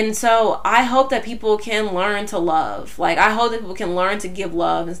 And so I hope that people can learn to love. Like, I hope that people can learn to give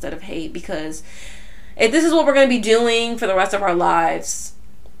love instead of hate, because if this is what we're going to be doing for the rest of our lives,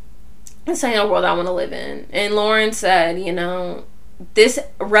 this ain't a world I want to live in. And Lauren said, this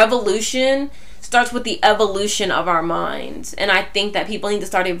revolution starts with the evolution of our minds. And I think that people need to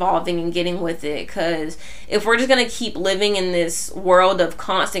start evolving and getting with it, because if we're just going to keep living in this world of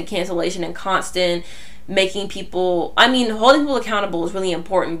constant cancellation and constant making people, holding people accountable is really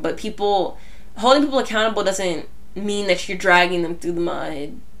important, but holding people accountable doesn't mean that you're dragging them through the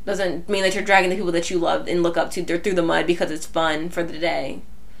mud. Doesn't mean that you're dragging the people that you love and look up to through the mud because it's fun for the day.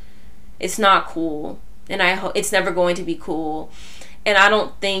 It's not cool, and it's never going to be cool. And I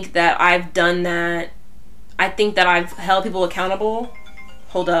don't think that I've done that. I think that I've held people accountable.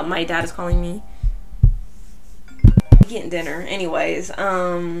 Hold up, my dad is calling me. I'm getting dinner, anyways.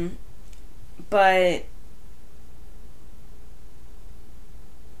 But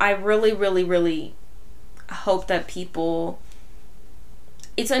I really, really, really hope that people,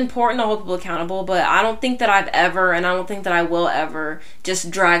 it's important to hold people accountable, but I don't think that I've ever, and I don't think that I will ever, just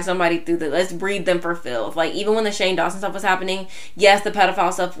drag somebody through let's breed them for filth. Like, even when the Shane Dawson stuff was happening, yes, the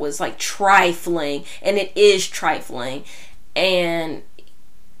pedophile stuff was like trifling, and it is trifling,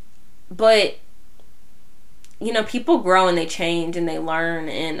 but people grow and they change and they learn,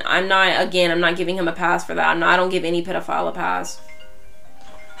 and I'm not giving him a pass for that. I don't give any pedophile a pass.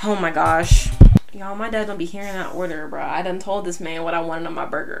 Oh my gosh. Y'all, my dad don't be hearing that order, bro. I done told this man what I wanted on my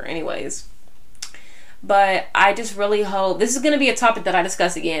burger. Anyways. But I just really hope, this is going to be a topic that I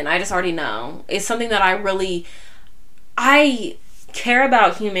discuss again. I just already know. It's something that I care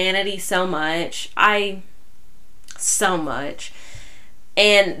about humanity so much. So much.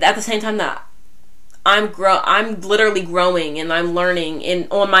 And at the same time that I'm literally growing and I'm learning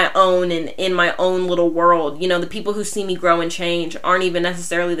on my own and in my own little world. The people who see me grow and change aren't even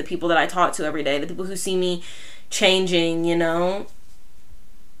necessarily the people that I talk to every day. The people who see me changing,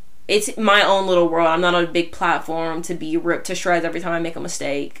 it's my own little world. I'm not on a big platform to be ripped to shreds every time I make a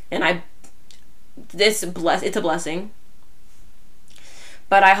mistake. And it's a blessing.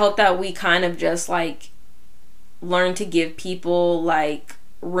 But I hope that we kind of just like learn to give people like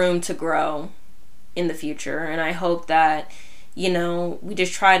room to grow in the future. And I hope that we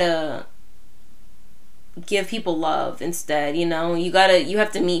just try to give people love instead. You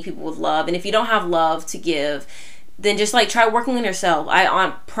have to meet people with love, and if you don't have love to give, then just like try working on yourself. I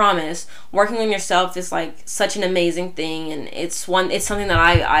promise working on yourself is like such an amazing thing, and it's something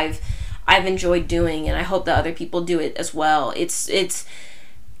that I've enjoyed doing, and I hope that other people do it as well.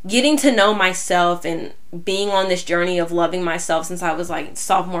 getting to know myself and being on this journey of loving myself since I was like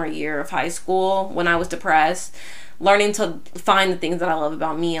sophomore year of high school when I was depressed, learning to find the things that I love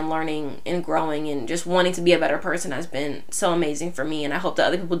about me and learning and growing and just wanting to be a better person has been so amazing for me. And I hope that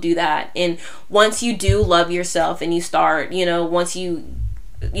other people do that. And once you do love yourself and you start, once you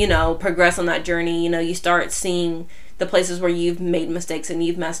progress on that journey, you start seeing the places where you've made mistakes and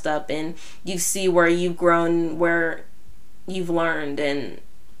you've messed up, and you see where you've grown, where you've learned. And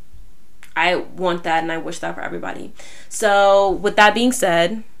I want that, and I wish that for everybody. So with that being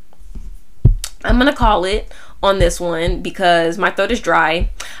said, I'm gonna call it on this one because my throat is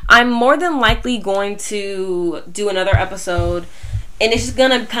dry. I'm more than likely going to do another episode, and it's just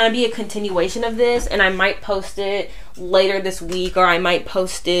gonna kind of be a continuation of this, and I might post it later this week, or I might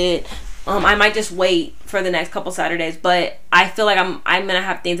post it I might just wait for the next couple Saturdays, but I feel like I'm gonna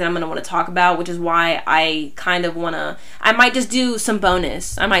have things that I'm gonna want to talk about, which is why I kind of I might just do some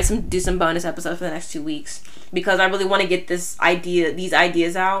bonus. I might do some bonus episodes for the next 2 weeks because I really want to get these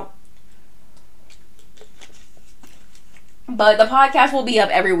ideas out. But the podcast will be up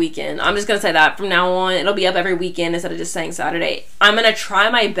every weekend. I'm just going to say that from now on. It'll be up every weekend instead of just saying Saturday. I'm going to try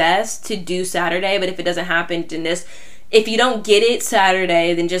my best to do Saturday, but if it doesn't happen, then if you don't get it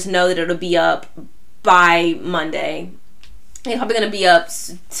Saturday, then just know that it'll be up by Monday. It's probably going to be up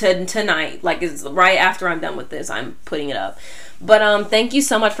tonight. Like, it's right after I'm done with this, I'm putting it up. But thank you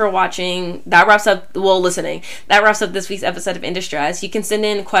so much for watching. That wraps up, listening. That wraps up this week's episode of In Distress. You can send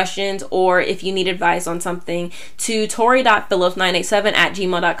in questions, or if you need advice on something, to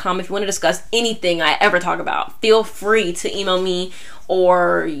tori.phillips987@gmail.com. If you want to discuss anything I ever talk about, feel free to email me,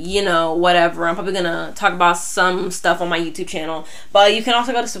 or whatever. I'm probably gonna talk about some stuff on my YouTube channel, but you can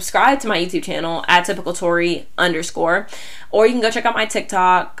also go to subscribe to my YouTube channel at @typicaltori_, or you can go check out my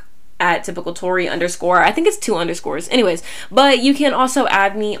TikTok at @typicaltori_. I think it's 2 underscores. Anyways, but you can also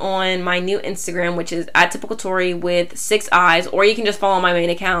add me on my new Instagram, which is @typicaltori with 6 eyes, or you can just follow my main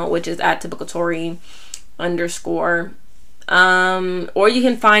account, which is @typicaltori_. Or you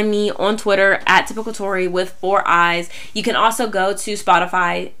can find me on Twitter @typicaltori with 4 eyes. You can also go to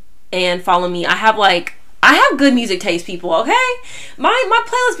Spotify and follow me. I have good music taste, people, okay? My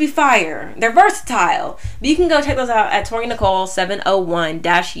playlists be fire. They're versatile. But you can go check those out at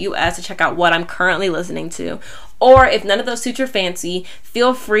ToriNicole701-US to check out what I'm currently listening to. Or if none of those suit your fancy,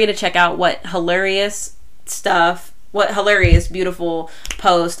 feel free to check out what hilarious, beautiful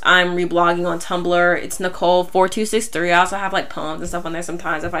post I'm reblogging on Tumblr. It's Nicole4263. I also have like poems and stuff on there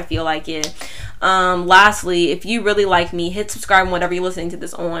sometimes if I feel like it. Lastly, if you really like me, hit subscribe on whatever you're listening to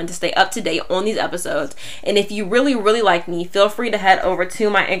this on to stay up to date on these episodes. And if you really, really like me, feel free to head over to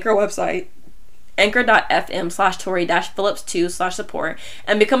my Anchor website, anchor.fm/Tori-Phillips2/support,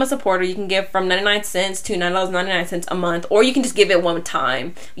 and become a supporter. You can give from 99 cents to $9.99 a month, or you can just give it one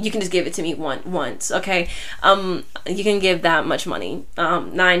time. You can just give it to me once, okay? You can give that much money,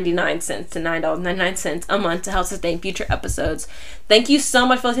 99 cents to $9.99 a month, to help sustain future episodes. Thank you so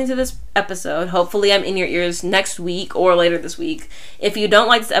much for listening to this episode. Hopefully I'm in your ears next week or later this week. If you don't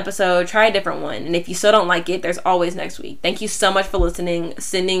like this episode, try a different one. And if you still don't like it, there's always next week. Thank you so much for listening.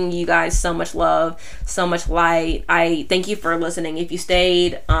 Sending you guys so much love, so much light. I thank you for listening. If you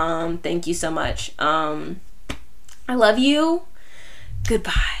stayed, thank you so much. I love you.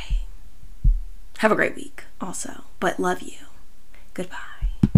 Goodbye. Have a great week also, but love you. Goodbye.